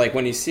 So like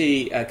when you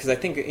see, because I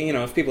think,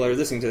 if people are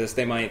listening to this,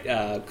 they might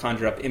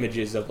conjure up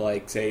images of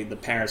like, say, the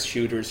Paris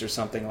shooters or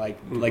something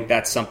like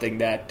that's something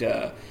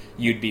that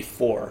you'd be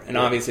for. And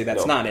obviously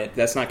that's not it.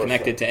 That's not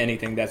connected to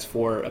anything that's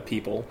for a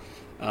people.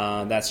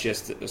 That's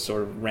just a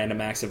sort of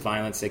random acts of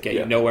violence that get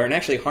you nowhere and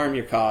actually harm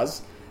your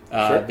cause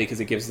because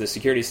it gives the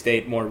security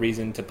state more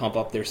reason to pump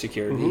up their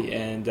security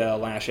and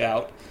lash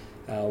out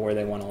where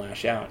they want to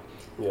lash out.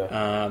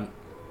 Yeah.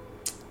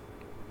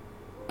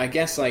 I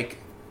guess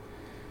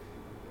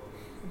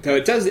though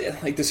it does,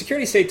 the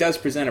security state does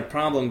present a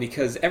problem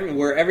because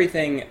where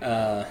everything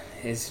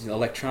is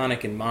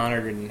electronic and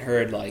monitored and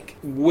heard,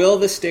 will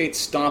the state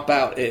stomp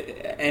out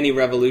any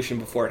revolution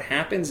before it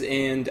happens?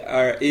 And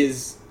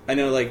I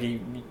know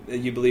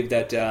you believe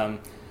that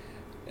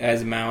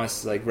as a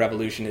Maoist,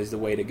 revolution is the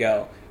way to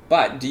go.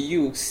 But do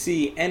you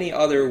see any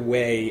other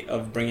way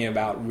of bringing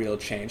about real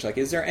change?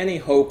 Is there any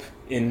hope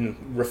in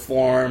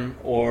reform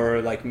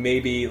or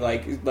maybe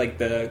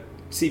the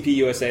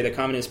CPUSA, the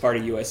Communist Party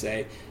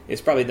USA,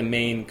 is probably the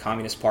main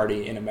communist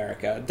party in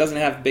America. It doesn't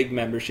have big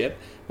membership,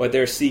 but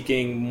they're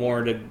seeking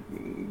more to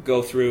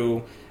go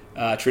through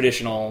the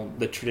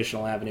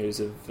traditional avenues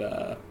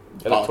of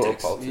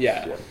politics.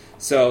 Yeah.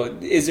 So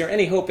is there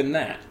any hope in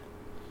that?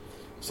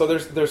 So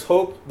there's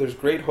hope. There's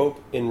great hope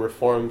in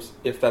reforms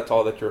if that's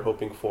all that you're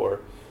hoping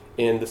for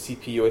in the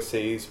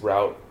CPUSA's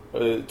route,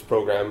 its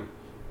program,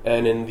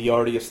 and in the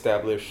already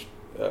established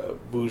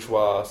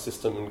bourgeois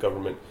system in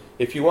government.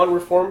 If you want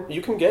reform,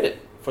 you can get it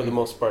for the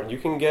most part. You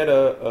can get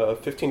a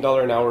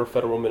 $15 an hour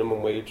federal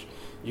minimum wage.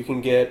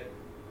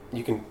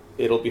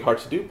 It'll be hard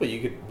to do, but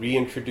you could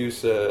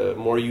reintroduce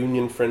more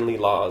union-friendly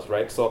laws,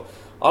 right? So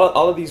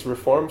all of these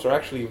reforms are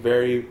actually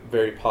very,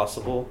 very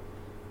possible.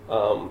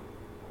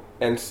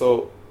 And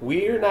so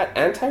we're not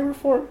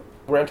anti-reform.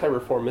 We're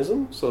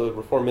anti-reformism. So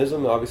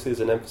reformism obviously is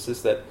an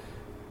emphasis that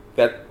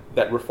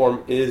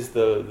reform is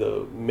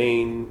the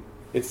main.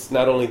 It's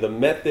not only the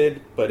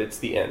method, but it's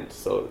the end.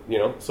 So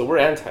so we're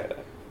anti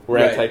that. We're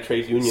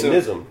anti-trade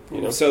unionism.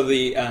 So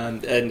the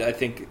and I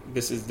think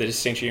this is the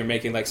distinction you're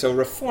making. So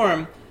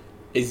reform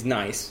is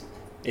nice.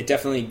 It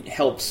definitely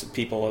helps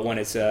people when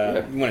it's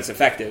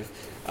effective.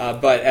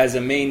 But as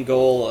a main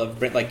goal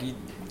of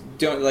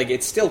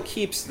it still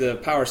keeps the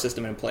power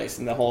system in place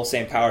and the whole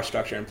same power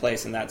structure in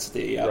place, and that's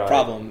the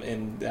problem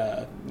in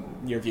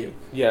your view.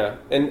 Yeah,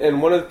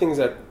 and one of the things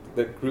that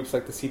groups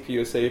like the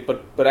CPUSA,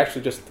 but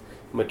actually just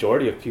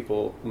majority of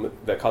people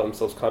that call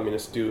themselves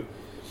communists do,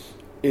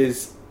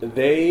 is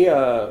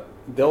they'll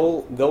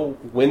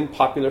win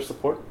popular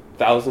support,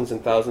 thousands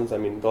and thousands. I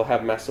mean, they'll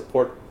have mass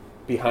support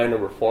behind a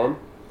reform,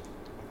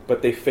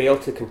 but they fail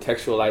to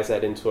contextualize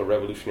that into a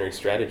revolutionary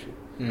strategy.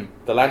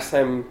 The last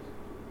time.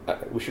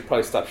 We should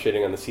probably stop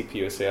shitting on the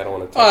CPUSA. I don't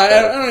want to talk about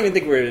it. I don't even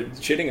think we're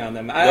shitting on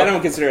them. I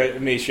don't consider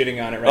me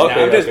shitting on it now.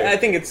 I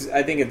think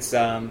it's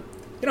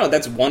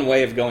that's one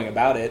way of going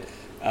about it.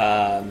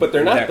 But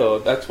they're not though.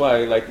 That's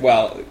why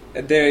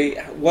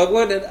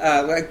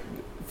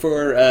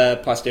for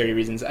posterity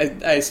reasons,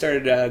 I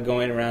started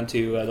going around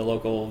to the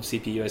local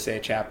CPUSA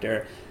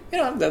chapter.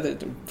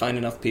 Find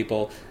enough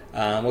people.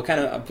 What kind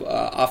of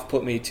off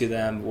put me to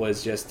them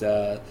was just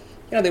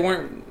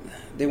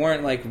they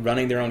weren't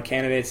running their own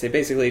candidates. They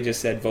basically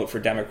just said vote for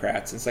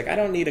Democrats. It's I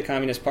don't need a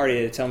communist party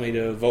to tell me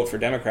to vote for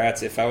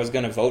Democrats. If I was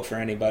going to vote for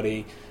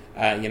anybody,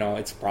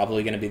 it's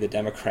probably going to be the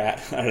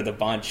Democrat out of the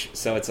bunch.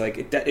 So it's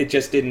it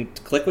just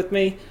didn't click with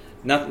me.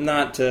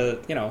 Not to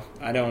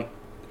I don't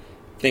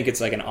think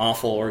it's an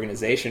awful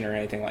organization or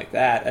anything like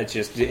that. It's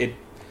just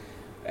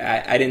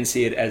I didn't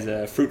see it as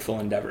a fruitful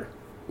endeavor.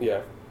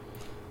 Yeah.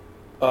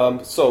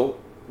 So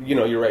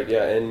you're right.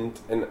 Yeah,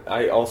 and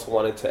I also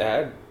wanted to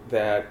add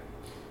that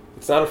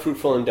it's not a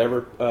fruitful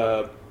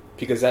endeavor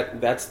because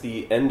that's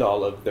the end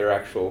all of their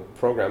actual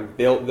program.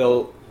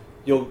 You'll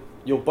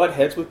butt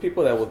heads with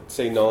people that will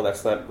say no,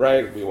 that's not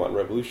right. We want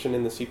revolution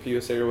in the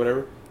CPUSA or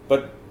whatever.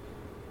 But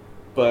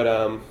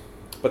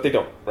they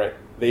don't, right?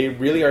 They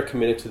really are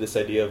committed to this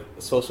idea of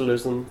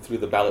socialism through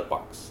the ballot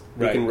box.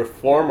 We can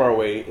reform our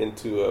way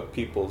into a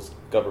people's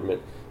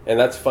government, and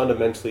that's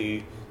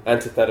fundamentally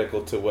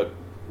antithetical to what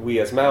we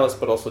as Maoists,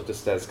 but also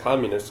just as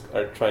communists,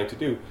 are trying to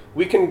do.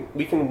 We can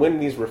win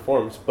these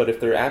reforms, but if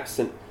they're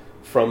absent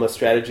from a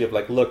strategy of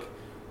look,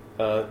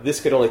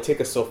 this could only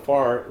take us so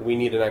far, we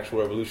need an actual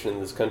revolution in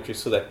this country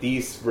so that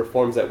these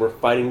reforms that we're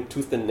fighting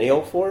tooth and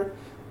nail for,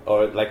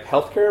 or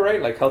healthcare, right?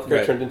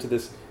 Healthcare turned into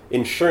this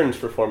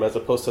insurance reform as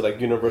opposed to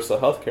universal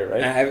healthcare,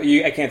 right?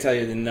 I can't tell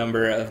you the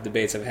number of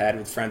debates I've had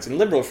with friends and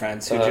liberal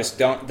friends who just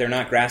they're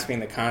not grasping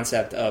the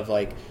concept of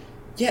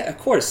yeah, of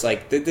course,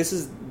 this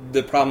is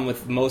the problem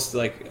with most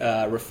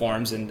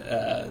reforms and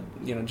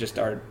just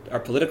our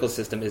political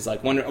system is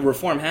when a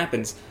reform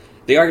happens,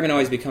 the argument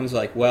always becomes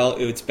like, well,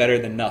 it's better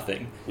than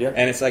nothing. Yeah.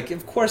 And it's like,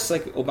 of course,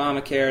 like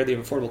Obamacare, the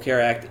Affordable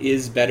Care Act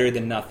is better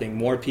than nothing.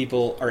 More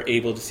people are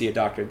able to see a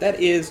doctor. That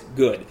is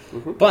good.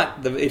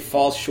 But it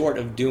falls short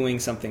of doing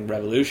something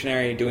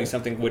revolutionary, doing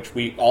something which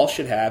we all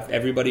should have.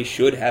 Everybody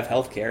should have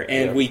health care,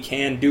 and we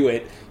can do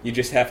it. You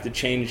just have to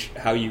change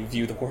how you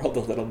view the world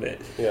a little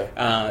bit. Yeah.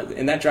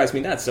 And that drives me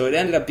nuts. So it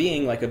ended up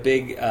being like a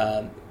big...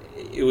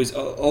 it was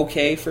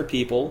okay for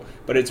people,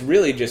 but it's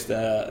really just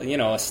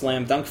a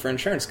slam dunk for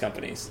insurance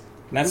companies.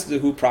 And that's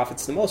who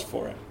profits the most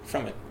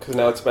from it. Because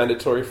now it's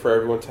mandatory for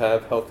everyone to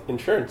have health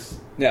insurance.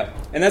 Yeah,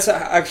 and that's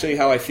actually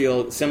how I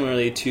feel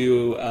similarly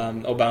to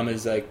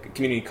Obama's like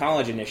community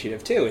college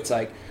initiative too. It's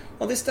like,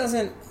 well, this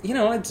doesn't,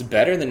 it's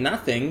better than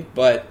nothing,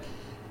 but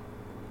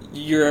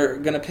you're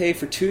going to pay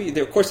for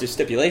of course there's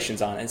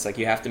stipulations on it. It's like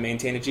you have to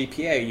maintain a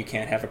GPA, you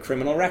can't have a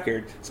criminal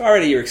record. So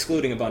already you're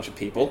excluding a bunch of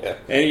people,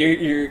 and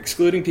you're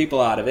excluding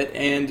people out of it,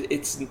 and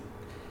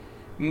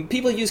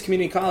people use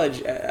community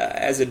college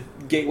as a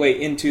gateway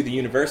into the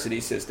university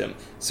system.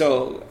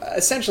 So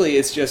essentially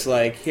it's just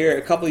like, here,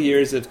 a couple of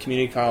years of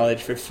community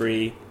college for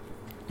free,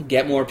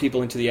 get more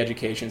people into the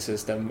education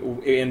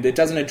system, and it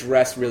doesn't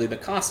address really the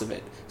cost of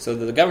it. So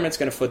the government's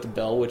going to foot the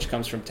bill, which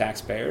comes from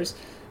taxpayers,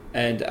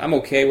 and I'm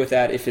okay with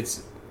that if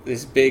it's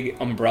this big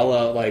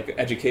umbrella like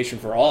education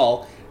for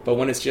all, but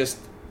when it's just,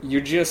 you're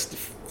just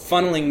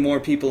funneling more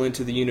people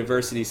into the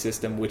university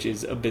system, which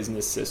is a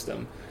business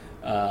system.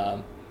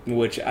 So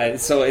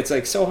it's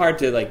like so hard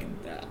to like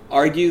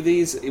argue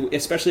these,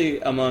 especially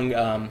among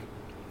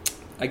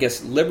I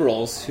guess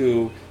liberals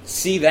who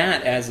see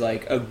that as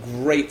like a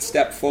great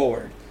step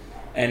forward.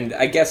 And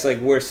I guess like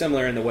we're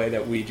similar in the way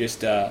that we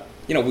just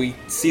we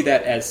see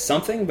that as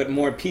something, but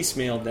more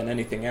piecemeal than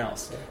anything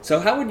else. So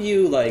how would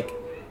you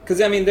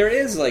because I mean there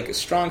is like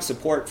strong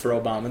support for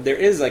Obama. There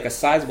is like a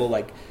sizable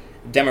like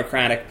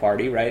Democratic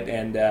Party, right,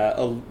 and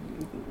a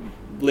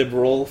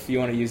liberal, if you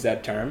want to use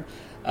that term,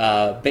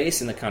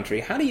 base in the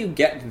country. How do you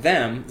get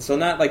them, so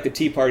not like the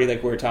Tea Party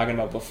like we were talking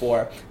about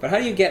before, but how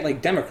do you get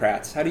like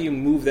Democrats? How do you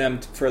move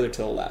them further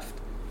to the left?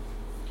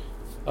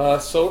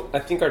 So I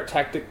think our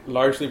tactic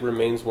largely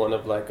remains one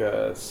of like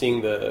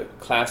seeing the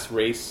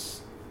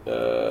class-race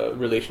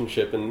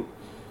relationship in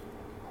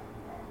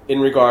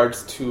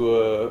regards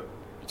to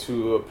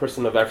a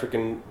person of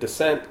African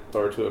descent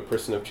or to a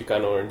person of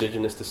Chicano or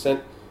indigenous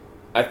descent.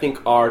 I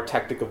think our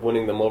tactic of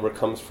winning them over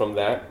comes from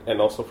that and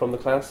also from the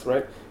class,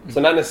 right? Mm-hmm.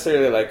 So not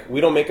necessarily like,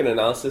 we don't make an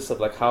analysis of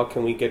like how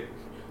can we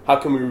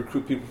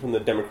recruit people from the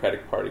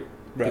Democratic Party?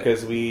 Right.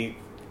 Because it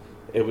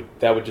would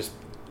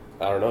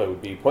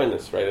be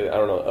pointless, right? I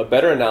don't know. A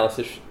better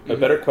analysis, a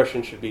better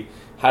question should be,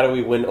 how do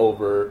we win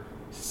over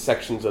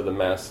sections of the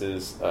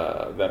masses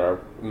that are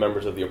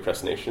members of the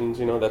oppressed nations?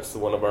 That's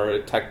one of our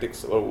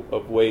tactics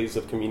of ways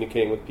of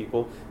communicating with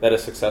people that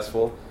is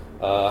successful.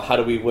 How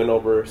do we win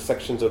over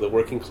sections of the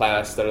working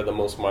class that are the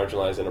most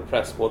marginalized and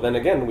oppressed? Well, then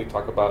again, we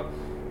talk about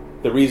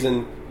the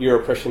reason your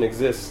oppression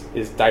exists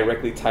is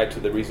directly tied to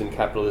the reason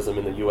capitalism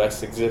in the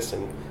U.S. exists,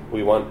 and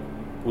we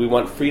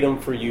want freedom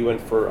for you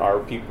and for our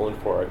people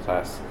and for our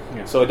class.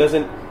 Yeah. So it is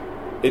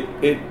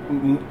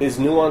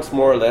nuanced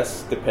more or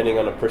less depending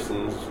on a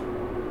person's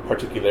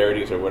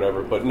particularities or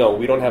whatever. But no,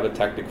 we don't have a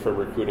tactic for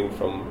recruiting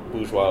from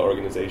bourgeois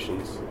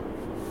organizations.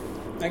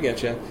 I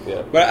get you.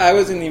 Yeah. But I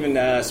wasn't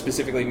even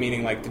specifically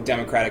meaning like the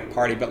Democratic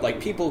Party, but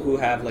like people who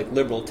have like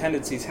liberal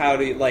tendencies. How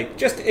do you, like,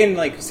 just in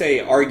like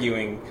say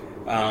arguing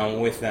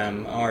with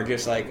them, or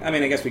just like, I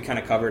mean, I guess we kind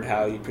of covered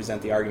how you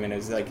present the argument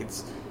as like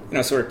it's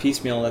sort of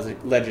piecemeal as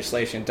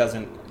legislation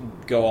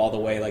doesn't go all the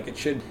way like it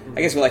should.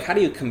 I guess, like, how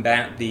do you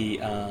combat the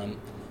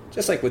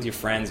just like with your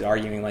friends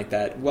arguing like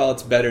that? Well,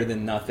 it's better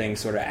than nothing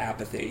sort of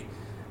apathy,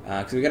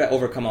 because we got to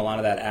overcome a lot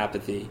of that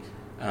apathy.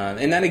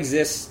 And that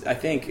exists, I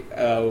think,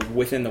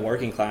 within the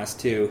working class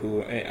too,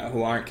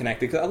 who aren't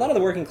connected. Because a lot of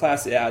the working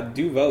class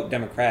do vote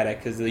Democratic,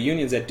 because the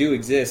unions that do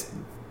exist,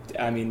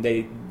 I mean,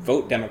 they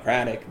vote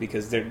Democratic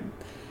because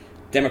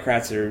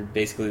Democrats are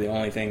basically the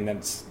only thing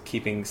that's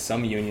keeping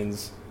some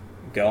unions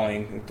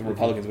going. The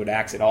Republicans would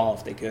axe it all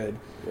if they could.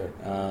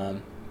 Yeah.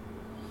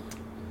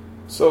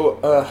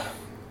 So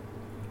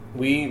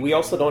we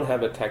also don't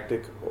have a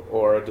tactic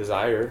or a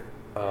desire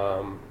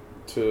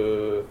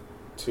to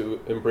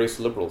embrace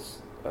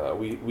liberals.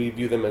 We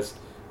view them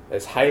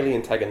as highly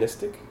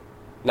antagonistic,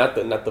 not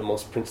the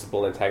most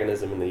principled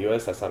antagonism in the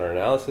U.S. That's not our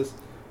analysis.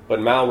 But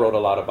Mao wrote a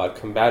lot about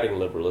combating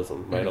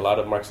liberalism, right? Mm-hmm. A lot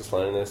of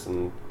Marxist-Leninists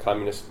and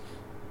communists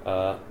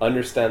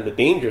understand the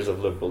dangers of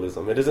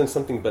liberalism. It isn't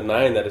something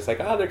benign that it's like,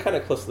 they're kind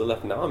of close to the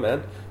left. No,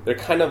 man, they're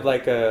kind of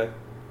like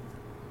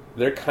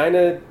they're kind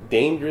of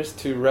dangerous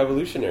to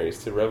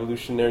revolutionaries, to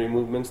revolutionary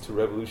movements, to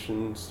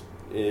revolutions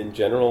in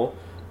general.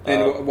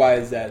 And why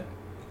is that?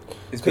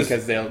 Is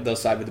because they'll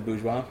side with the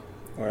bourgeois?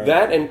 Or?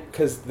 That, and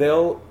because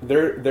they're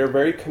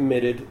very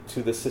committed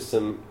to the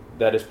system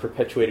that is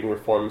perpetuating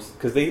reforms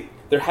because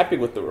they're happy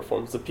with the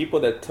reforms. The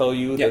people that tell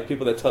you, the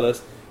people that tell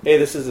us, hey,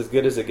 this is as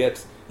good as it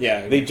gets.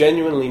 Yeah, they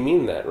genuinely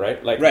mean that,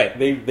 right? Like, right.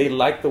 They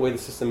like the way the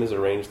system is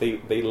arranged.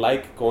 They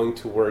like going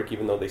to work,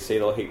 even though they say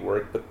they'll hate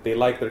work. But they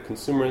like their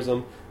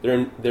consumerism.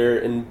 They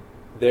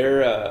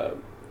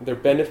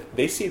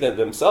see that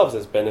themselves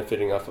as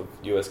benefiting off of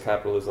U.S.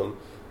 capitalism,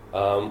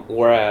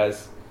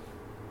 whereas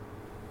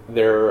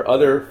there are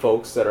other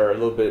folks that are a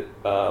little bit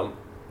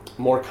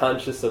more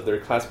conscious of their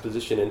class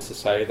position in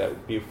society that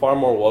would be far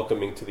more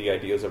welcoming to the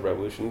ideas of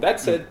revolution. That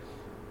said,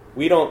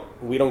 we don't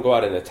go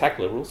out and attack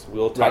liberals.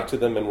 We'll talk to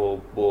them and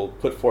we'll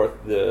put forth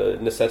the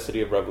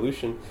necessity of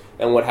revolution.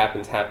 And what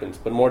happens.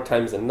 But more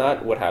times than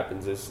not, what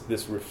happens is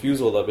this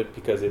refusal of it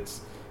because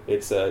it's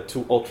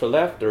too ultra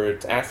left or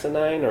it's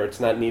asinine or it's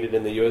not needed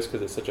in the U.S.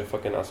 because it's such a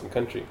fucking awesome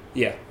country.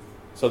 Yeah.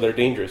 So they're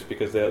dangerous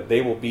because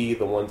they will be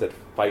the ones that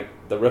fight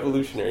the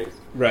revolutionaries.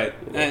 Right.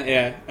 You know?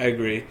 Yeah, I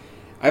agree.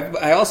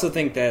 I also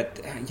think that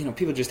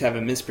people just have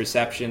a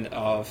misperception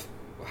of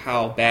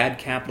how bad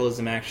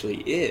capitalism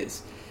actually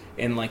is,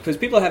 and because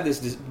people have this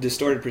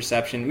distorted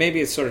perception. Maybe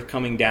it's sort of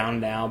coming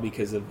down now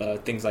because of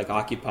things like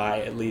Occupy.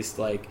 At least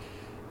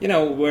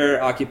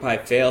where Occupy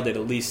failed, it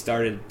at least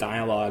started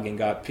dialogue and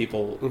got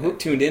people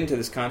tuned into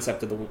this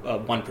concept of the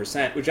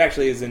 1%, which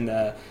actually is in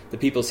the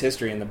People's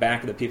History. In the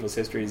back of the People's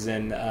History is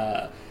in.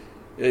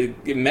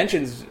 It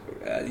mentions,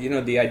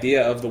 the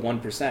idea of the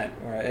 1%,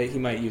 or he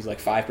might use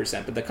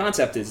 5%, but the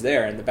concept is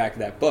there in the back of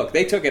that book.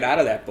 They took it out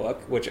of that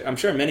book, which I'm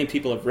sure many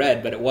people have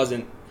read, but it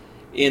wasn't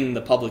in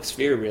the public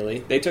sphere,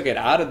 really. They took it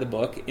out of the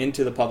book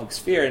into the public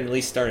sphere and at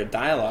least started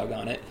dialogue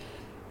on it,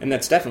 and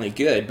that's definitely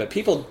good, but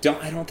people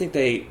I don't think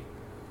they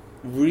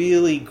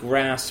really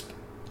grasp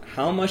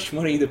how much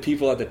money the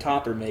people at the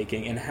top are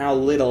making and how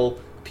little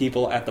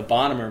people at the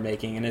bottom are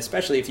making, and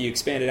especially if you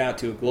expand it out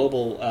to a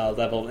global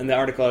level. In the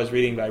article I was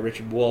reading by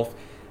Richard Wolff,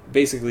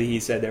 basically he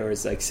said there was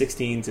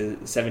 16 to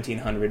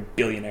 1,700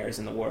 billionaires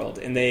in the world,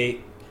 and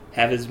they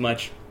have as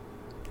much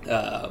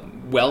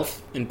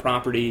wealth and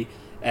property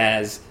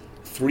as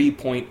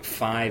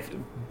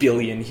 3.5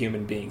 billion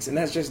human beings, and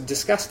that's just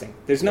disgusting.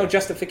 There's no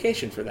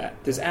justification for that.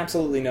 There's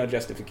absolutely no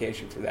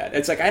justification for that.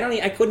 It's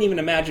I couldn't even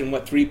imagine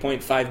what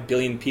 3.5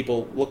 billion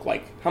people look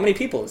like. How many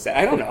people is that?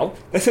 I don't know.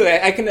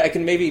 I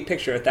can maybe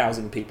picture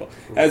 1,000 people.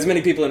 As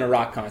many people in a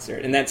rock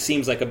concert, and that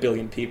seems like 1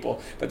 billion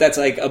people, but that's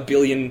 1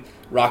 billion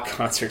rock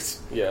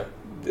concerts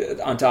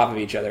on top of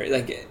each other.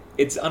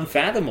 It's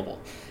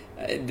unfathomable.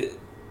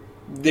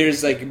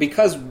 There's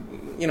because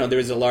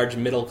there's a large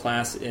middle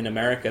class in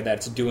America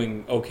that's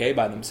doing okay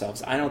by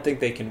themselves. I don't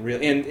think they can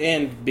really,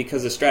 and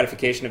because of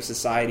stratification of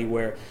society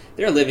where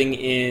they're living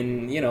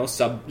in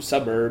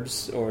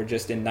suburbs or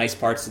just in nice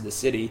parts of the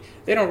city,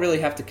 they don't really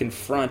have to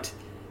confront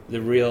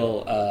the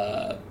real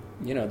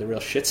the real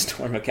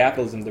shitstorm of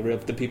capitalism,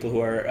 the people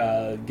who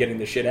are getting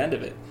the shit end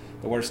of it,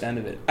 the worst end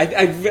of it.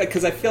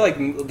 Because I feel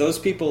like those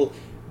people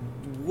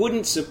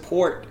wouldn't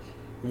support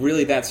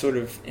really that sort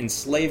of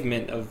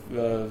enslavement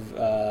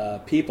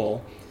of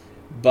people,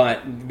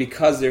 but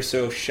because they're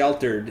so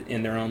sheltered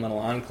in their own little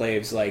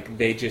enclaves,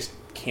 they just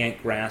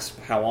can't grasp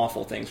how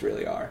awful things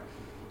really are.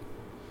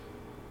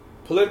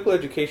 Political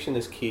education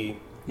is key.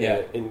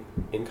 In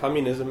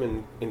communism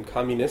and in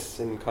communists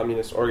and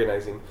communist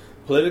organizing.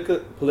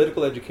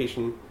 Political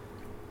education,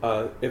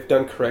 if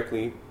done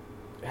correctly,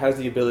 has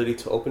the ability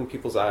to open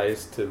people's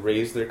eyes, to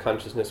raise their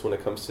consciousness when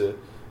it comes to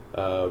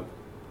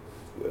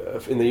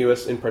in the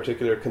U.S. in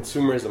particular,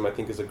 consumerism, I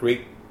think, is a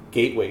great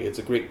gateway. It's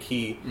a great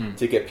key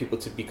to get people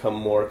to become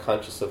more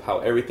conscious of how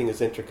everything is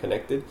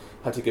interconnected,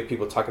 how to get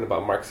people talking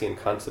about Marxian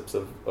concepts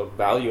of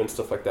value and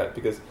stuff like that.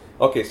 Because,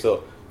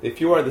 so if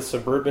you are the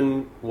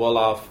suburban,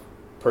 well-off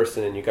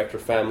person and you got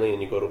your family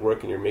and you go to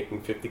work and you're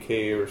making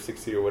 50K or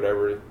 60 or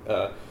whatever,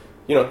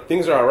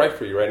 things are all right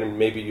for you, right? And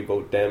maybe you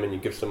vote Dem and you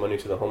give some money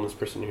to the homeless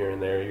person here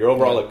and there. You're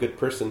overall a good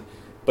person.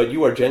 But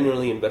you are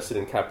genuinely invested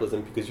in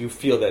capitalism because you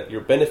feel that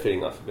you're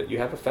benefiting off of it. You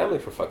have a family,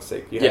 for fuck's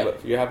sake. You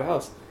have a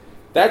house.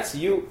 That's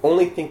you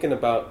only thinking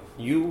about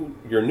your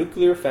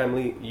nuclear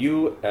family,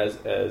 you as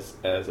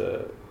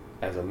a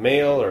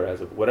male or as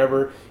a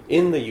whatever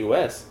in the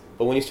U.S.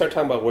 But when you start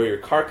talking about where your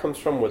car comes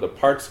from, where the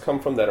parts come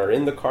from that are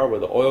in the car,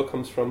 where the oil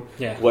comes from,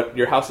 what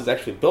your house is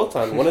actually built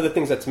on, one of the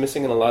things that's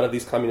missing in a lot of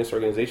these communist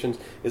organizations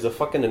is a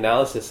fucking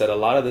analysis that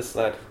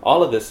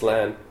all of this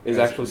land is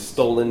actually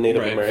stolen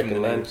Native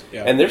American land.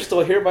 Yeah. And they're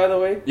still here, by the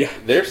way. Yeah.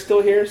 They're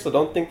still here, so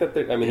don't think that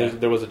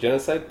there was a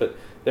genocide, but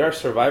there are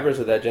survivors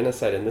of that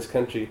genocide in this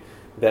country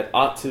that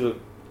ought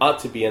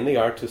to be, and they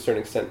are to a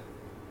certain extent,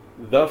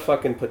 the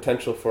fucking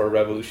potential for a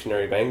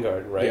revolutionary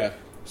vanguard, right? Yeah.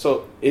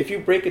 So if you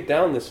break it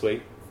down this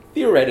way,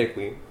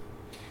 theoretically,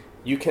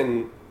 you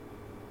can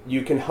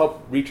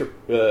help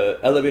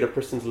elevate a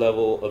person's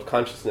level of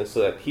consciousness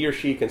so that he or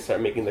she can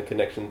start making the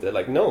connections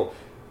that no,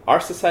 our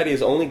society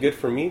is only good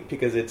for me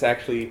because it's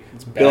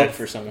bad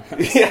for someone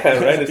else. Yeah,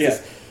 right? It's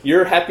just,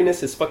 your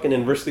happiness is fucking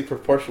inversely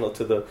proportional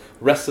to the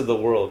rest of the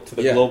world, to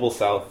the global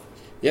south.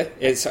 Yeah,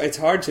 it's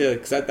hard to,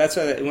 because that's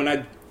why when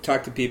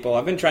talk to people.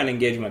 I've been trying to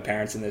engage my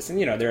parents in this, and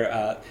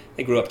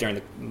they grew up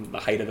during the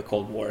height of the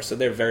Cold War, so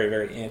they're very,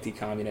 very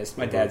anti-communist.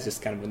 My dad's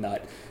just kind of a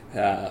nut,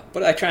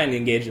 but I try and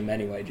engage them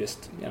anyway.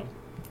 Just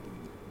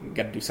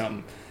got to do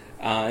something,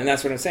 and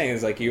that's what I'm saying.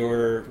 Is like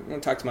when I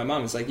talk to my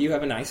mom, it's like you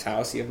have a nice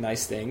house, you have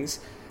nice things.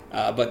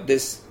 But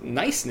this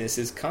niceness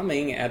is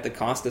coming at the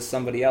cost of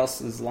somebody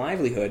else's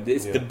livelihood.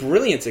 The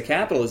brilliance of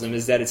capitalism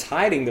is that it's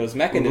hiding those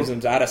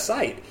mechanisms out of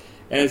sight.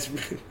 And it's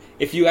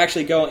if you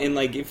actually go in,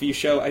 like, if you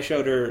show, I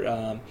showed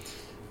her,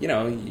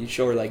 you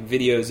show her like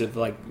videos of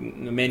like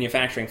the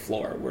manufacturing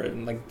floor where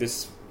like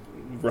this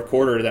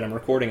recorder that I'm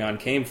recording on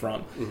came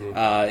from.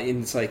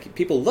 And it's like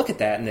people look at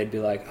that and they'd be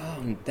like,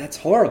 "Oh, that's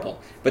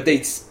horrible," but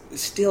they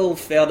still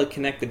fail to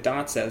connect the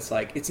dots. That it's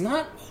like it's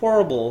not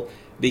horrible.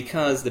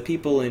 Because the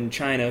people in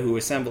China who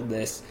assembled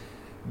this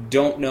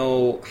don't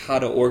know how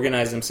to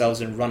organize themselves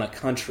and run a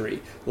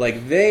country.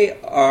 Like, they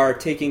are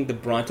taking the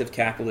brunt of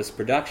capitalist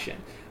production.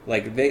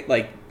 It's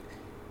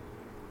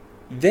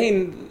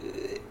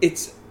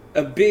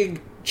a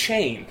big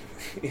chain.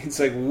 It's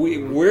like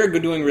we're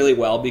doing really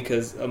well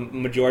because a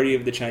majority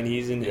of the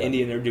Chinese and the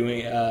Indian are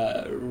doing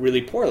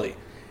really poorly.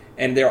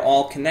 And they're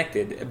all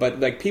connected.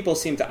 But like people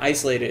seem to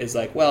isolate it as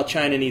like, well,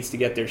 China needs to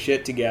get their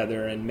shit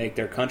together and make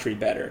their country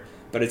better.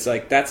 But it's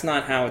like, that's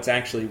not how it's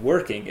actually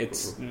working.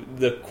 It's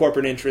the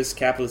corporate interests,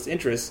 capitalist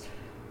interests,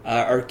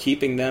 are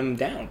keeping them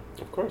down.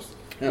 Of course.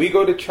 Yeah. We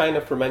go to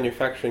China for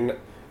manufacturing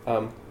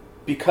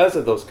because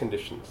of those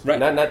conditions. Right.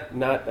 Not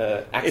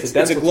accidental.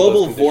 It's a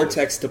global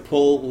vortex to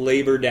pull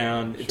labor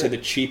down to the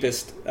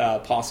cheapest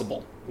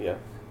possible. Yeah.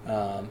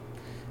 And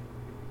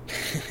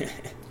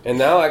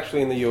now,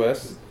 actually, in the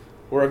U.S.,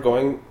 we're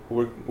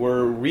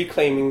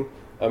reclaiming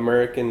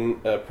American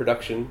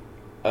production.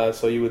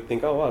 So you would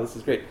think, oh wow, this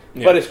is great,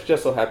 but it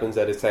just so happens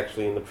that it's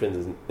actually in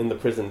the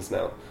prisons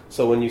now.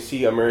 So when you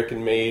see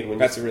American made,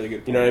 that's a really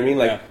good point. You know what I mean?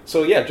 Like,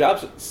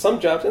 some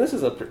jobs, and this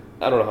is I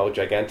don't know how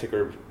gigantic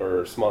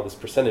or small this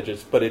percentage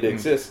is, but it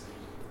exists.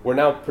 Where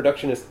now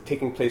production is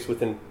taking place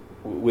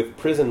with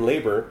prison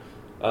labor,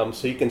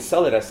 so you can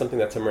sell it as something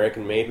that's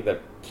American made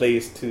that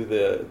plays to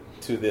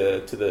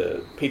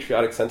the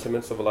patriotic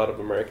sentiments of a lot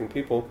of American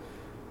people.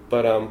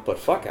 But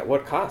fuck, at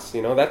what cost?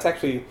 That's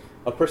actually.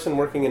 A person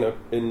working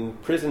in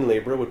prison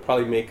labor would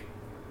probably make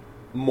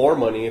more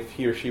money if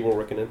he or she were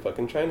working in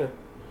fucking China.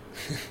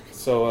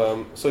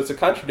 So it's a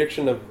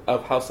contradiction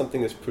of how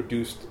something is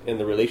produced and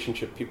the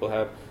relationship people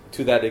have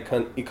to that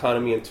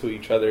economy and to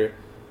each other.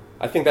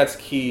 I think that's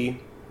key.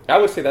 I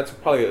would say that's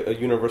probably a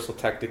universal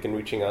tactic in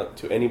reaching out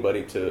to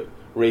anybody to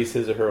raise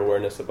his or her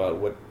awareness about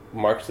what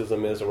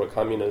Marxism is or what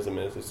communism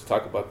is to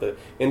talk about the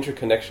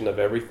interconnection of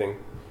everything.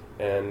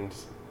 And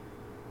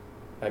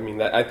I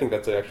mean, I think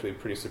that's actually a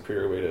pretty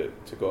superior way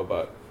to go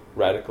about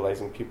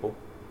radicalizing people.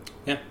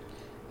 Yeah,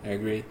 I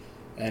agree.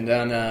 And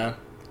on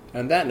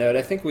that note,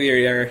 I think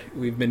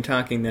we've been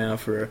talking now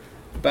for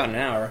about an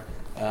hour.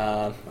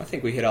 I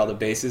think we hit all the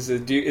bases.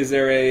 Is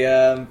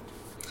there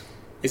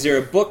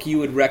a book you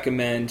would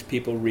recommend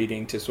people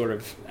reading to sort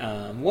of?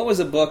 What was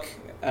a book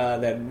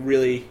that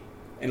really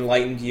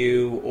enlightened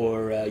you,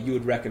 or you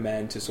would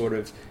recommend to sort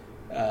of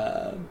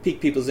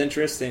pique people's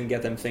interest and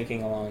get them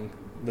thinking along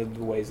the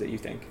ways that you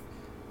think?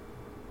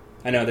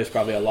 I know there's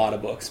probably a lot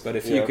of books, but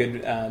if you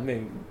could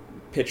maybe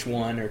pitch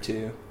one or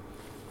two.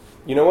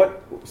 You know what?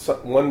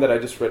 One that I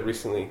just read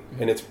recently,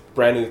 and it's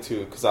brand new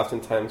too, because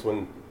oftentimes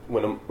when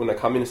a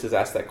communist is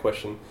asked that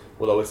question,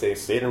 we'll always say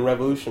State and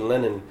Revolution,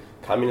 Lenin,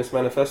 Communist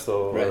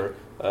Manifesto,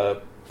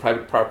 or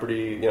private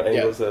property,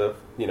 Engels,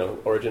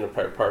 origin of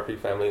private property,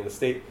 family, and the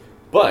state.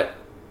 But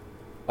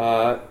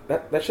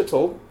that shit's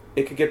old.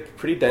 It could get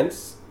pretty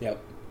dense. Yep.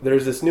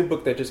 There's this new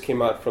book that just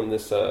came out from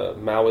this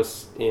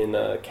Maoist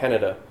in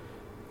Canada.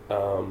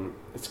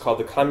 It's called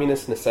The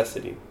Communist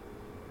Necessity.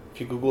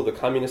 If you Google The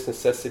Communist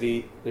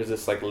Necessity, there's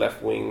this like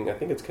left-wing, I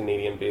think it's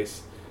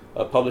Canadian-based,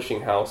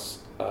 publishing house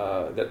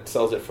that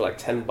sells it for like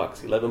 $10,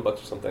 $11 or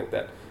something like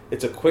that.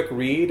 It's a quick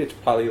read. It's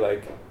probably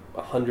like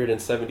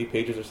 170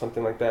 pages or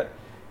something like that.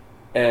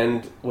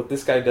 And what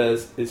this guy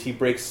does is he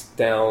breaks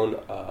down,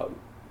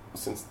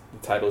 since the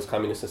title is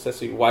Communist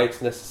Necessity, why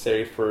it's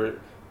necessary for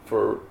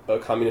a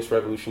communist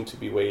revolution to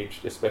be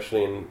waged,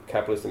 especially in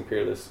capitalist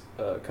imperialist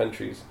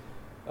countries.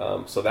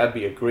 So that'd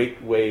be a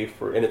great way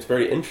and it's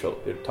very intro.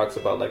 It talks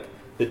about like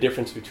the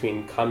difference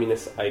between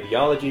communist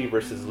ideology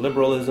versus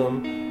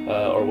liberalism,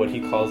 or what he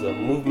calls a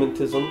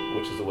movementism,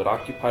 which is what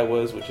Occupy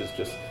was, which is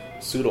just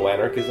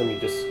pseudo-anarchism. You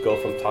just go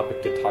from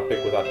topic to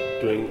topic without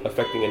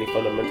affecting any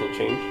fundamental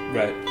change.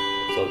 Right.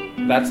 So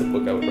that's a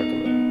book I would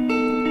recommend.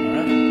 All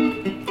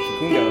right.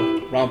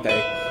 Facundo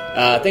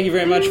Rompe. Thank you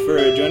very much for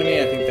joining me.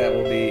 I think that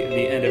will be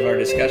the end of our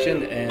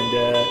discussion, and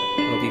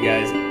I hope you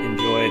guys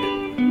enjoyed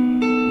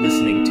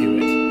listening to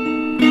it.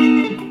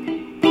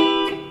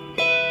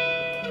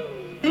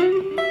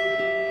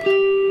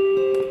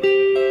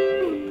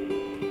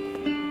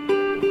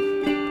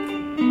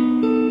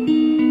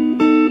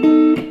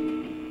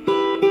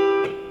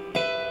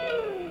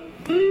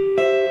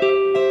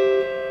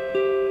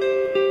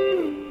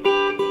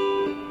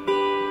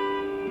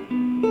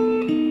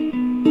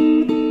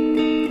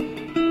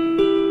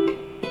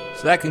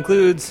 that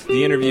concludes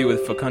the interview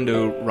with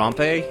Facundo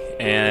Rompe,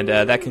 and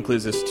that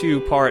concludes this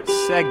two-part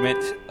segment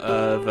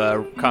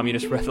of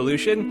Communist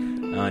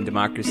Revolution on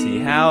Democracy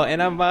How,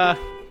 and I'm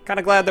kind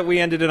of glad that we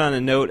ended it on a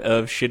note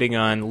of shitting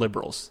on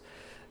liberals,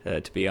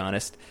 to be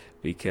honest,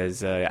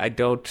 because I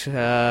don't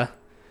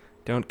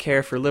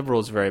care for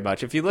liberals very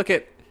much. If you look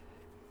at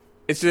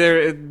it's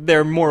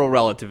their moral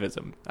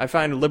relativism. I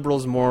find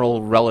liberals'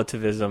 moral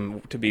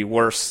relativism to be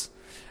worse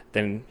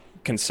than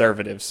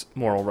conservatives'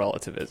 moral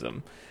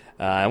relativism.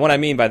 And what I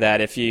mean by that,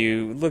 if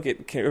you look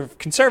at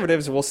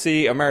conservatives, we'll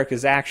see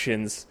America's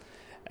actions,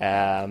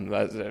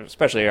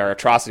 especially our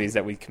atrocities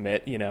that we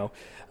commit,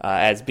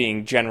 as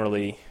being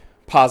generally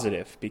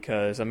positive,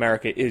 because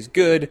America is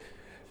good.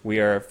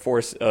 We are a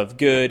force of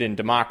good and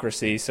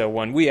democracy. So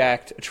when we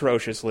act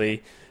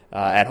atrociously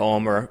at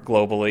home or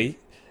globally,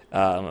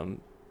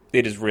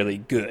 it is really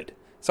good.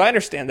 So I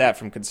understand that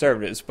from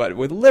conservatives, but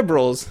with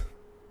liberals,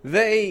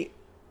 they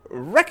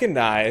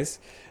recognize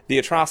the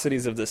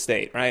atrocities of the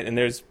state, right? And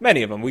there's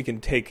many of them. We can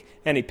take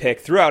any pick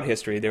throughout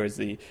history. There was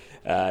the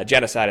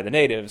genocide of the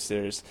natives.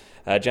 There's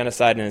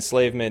genocide and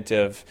enslavement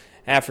of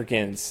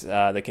Africans.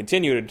 The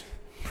continued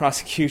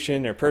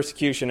prosecution or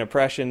persecution,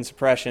 oppression,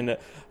 suppression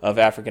of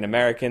African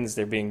Americans.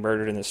 They're being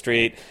murdered in the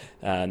street.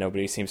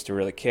 Nobody seems to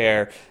really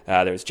care.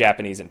 There's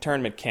Japanese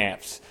internment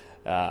camps.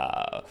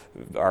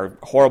 Our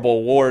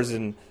horrible wars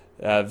in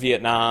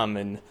Vietnam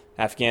and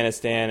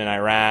Afghanistan and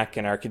Iraq,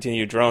 and our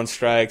continued drone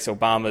strikes,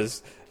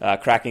 Obama's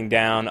cracking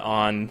down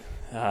on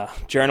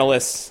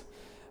journalists,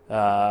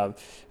 our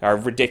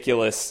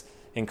ridiculous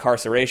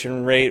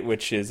incarceration rate,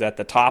 which is at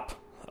the top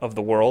of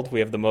the world.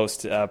 We have the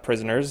most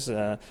prisoners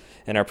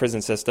in our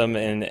prison system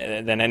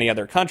than any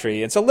other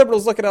country. And so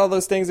liberals look at all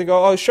those things and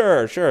go, oh,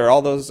 sure,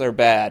 all those are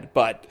bad,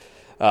 but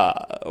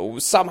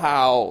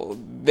somehow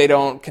they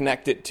don't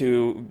connect it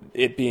to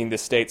it being the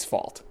state's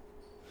fault.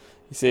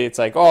 You see, it's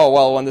like, oh,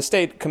 well, when the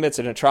state commits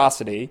an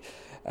atrocity,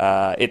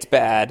 it's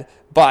bad,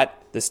 but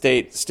the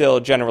state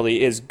still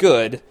generally is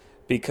good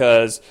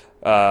because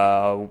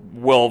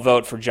we'll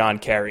vote for John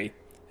Kerry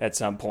at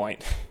some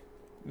point.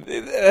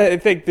 I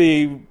think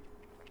the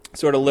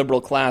sort of liberal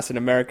class in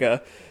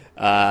America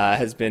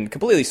has been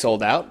completely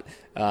sold out.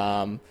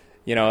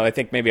 I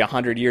think maybe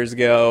 100 years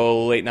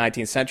ago, late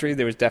 19th century,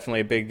 there was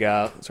definitely a big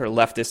sort of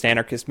leftist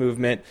anarchist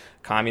movement,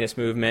 communist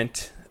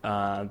movement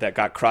that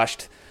got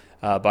crushed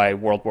by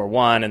World War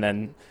I and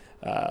then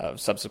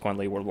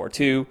subsequently World War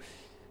II.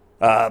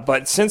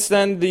 But since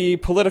then, the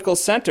political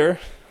center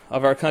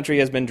of our country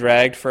has been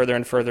dragged further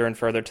and further and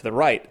further to the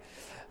right.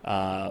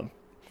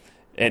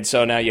 And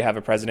so now you have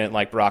a president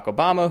like Barack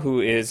Obama, who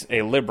is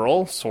a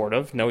liberal, sort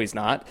of. No, he's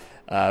not.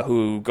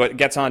 Who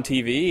gets on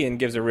TV and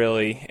gives a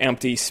really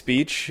empty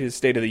speech, his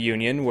State of the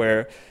Union,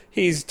 where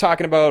he's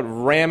talking about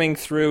ramming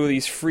through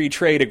these free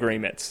trade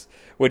agreements,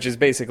 which is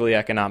basically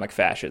economic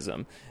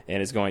fascism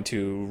and is going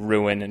to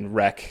ruin and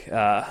wreck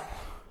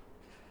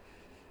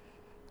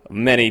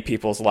many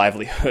people's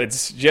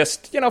livelihoods,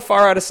 just,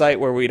 far out of sight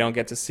where we don't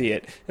get to see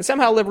it. And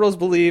somehow liberals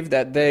believe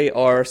that they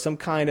are some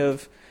kind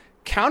of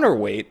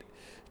counterweight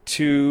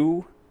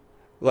to,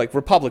 like,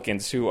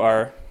 Republicans who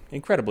are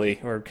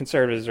or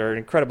conservatives are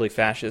incredibly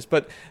fascist.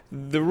 But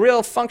the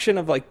real function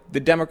of, like, the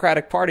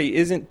Democratic Party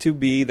isn't to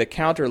be the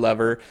counter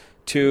lever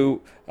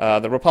to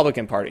the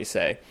Republican Party,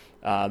 say.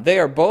 They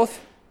are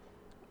both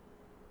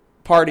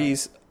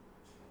parties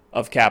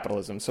of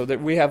capitalism, so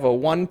that we have a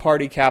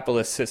one-party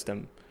capitalist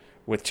system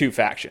with two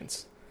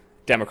factions,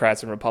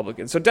 Democrats and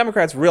Republicans. So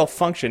Democrats' real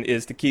function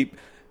is to keep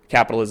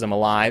capitalism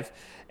alive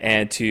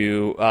and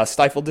to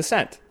stifle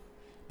dissent,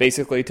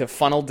 basically to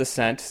funnel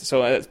dissent.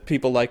 So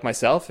people like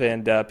myself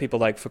and people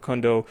like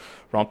Facundo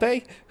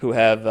Rompe, who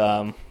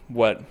have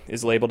what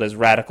is labeled as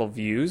radical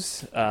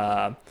views,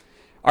 our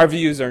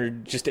views are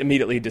just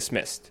immediately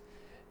dismissed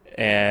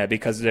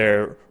because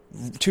they're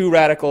too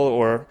radical,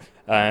 or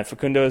in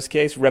Facundo's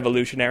case,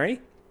 revolutionary.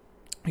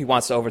 He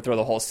wants to overthrow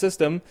the whole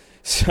system.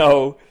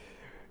 So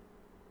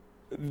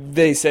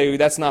they say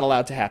that's not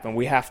allowed to happen.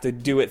 We have to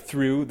do it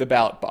through the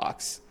ballot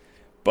box.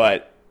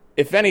 But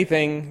if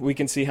anything, we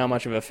can see how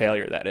much of a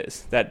failure that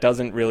is. That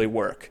doesn't really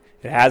work.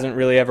 It hasn't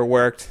really ever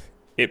worked.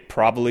 It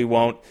probably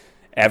won't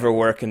ever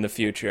work in the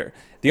future.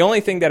 The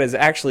only thing that has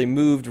actually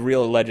moved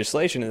real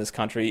legislation in this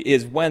country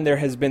is when there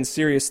has been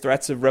serious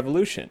threats of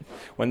revolution,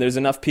 when there's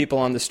enough people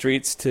on the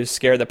streets to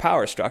scare the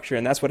power structure,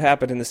 and that's what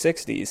happened in the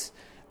 60s.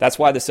 That's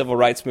why the civil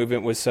rights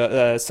movement was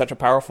such a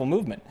powerful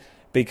movement,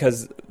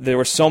 because there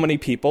were so many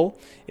people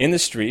in the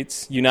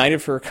streets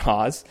united for a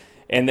cause,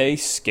 and they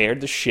scared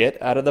the shit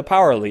out of the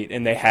power elite,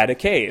 and they had to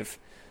cave.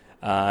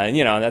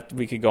 That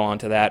we could go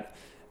into that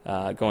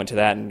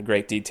in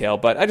great detail.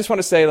 But I just want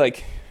to say,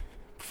 like,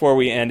 before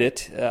we end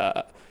it,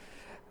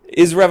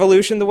 is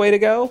revolution the way to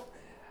go?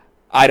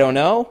 I don't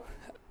know.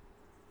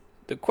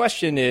 The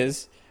question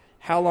is,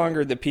 how long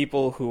are the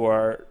people who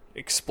are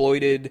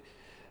exploited,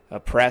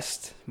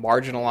 oppressed,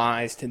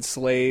 marginalized,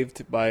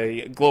 enslaved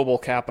by global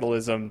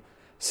capitalism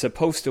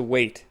supposed to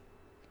wait?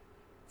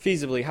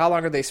 Feasibly, how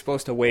long are they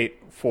supposed to wait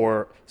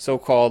for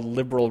so-called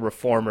liberal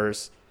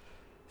reformers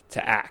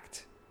to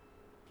act?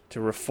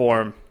 to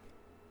reform,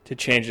 to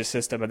change the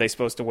system? Are they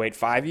supposed to wait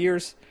 5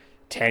 years,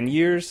 10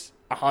 years,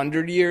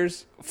 100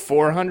 years,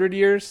 400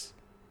 years?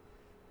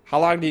 How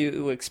long do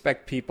you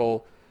expect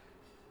people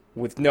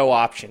with no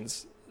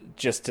options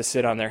just to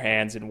sit on their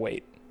hands and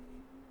wait?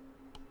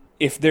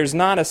 If there's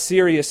not a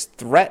serious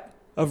threat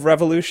of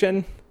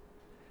revolution,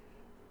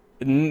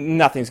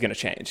 nothing's going to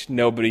change.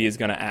 Nobody is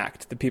going to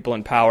act. The people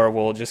in power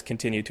will just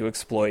continue to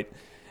exploit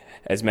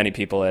as many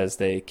people as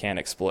they can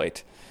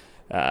exploit.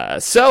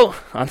 So,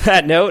 on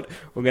that note,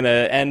 we're going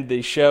to end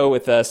the show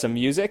with some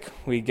music.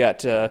 We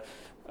got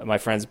my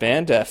friend's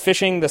band,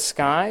 Fishing the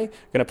Sky.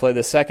 Going to play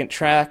the second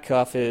track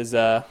off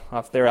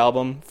their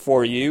album,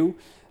 For You.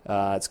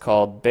 It's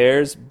called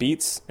Bears,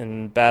 Beats,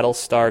 and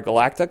Battlestar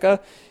Galactica.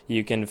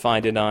 You can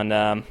find it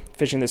on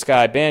Fishing the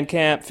Sky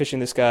Bandcamp, Fishing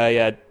the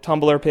Sky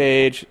Tumblr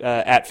page,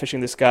 at Fishing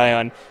the Sky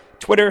on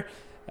Twitter.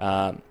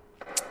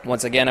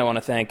 Once again, I want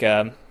to thank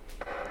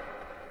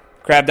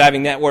Crab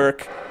Diving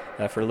Network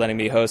for letting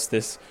me host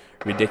this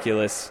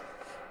ridiculous,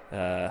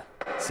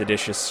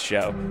 seditious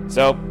show.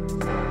 So,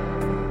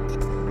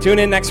 tune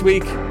in next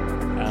week.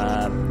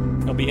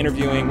 I'll be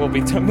interviewing, we'll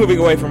be moving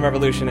away from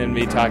revolution and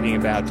be talking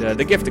about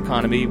the gift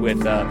economy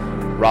with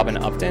Robin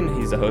Upton.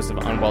 He's the host of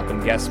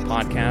Unwelcome Guests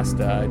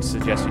podcast. I'd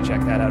suggest you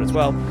check that out as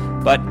well.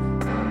 But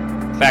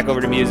back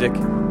over to music.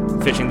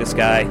 Fishing the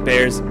Sky,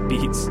 Bears,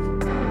 Beats,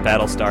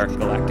 Battlestar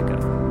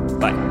Galactica.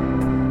 Bye.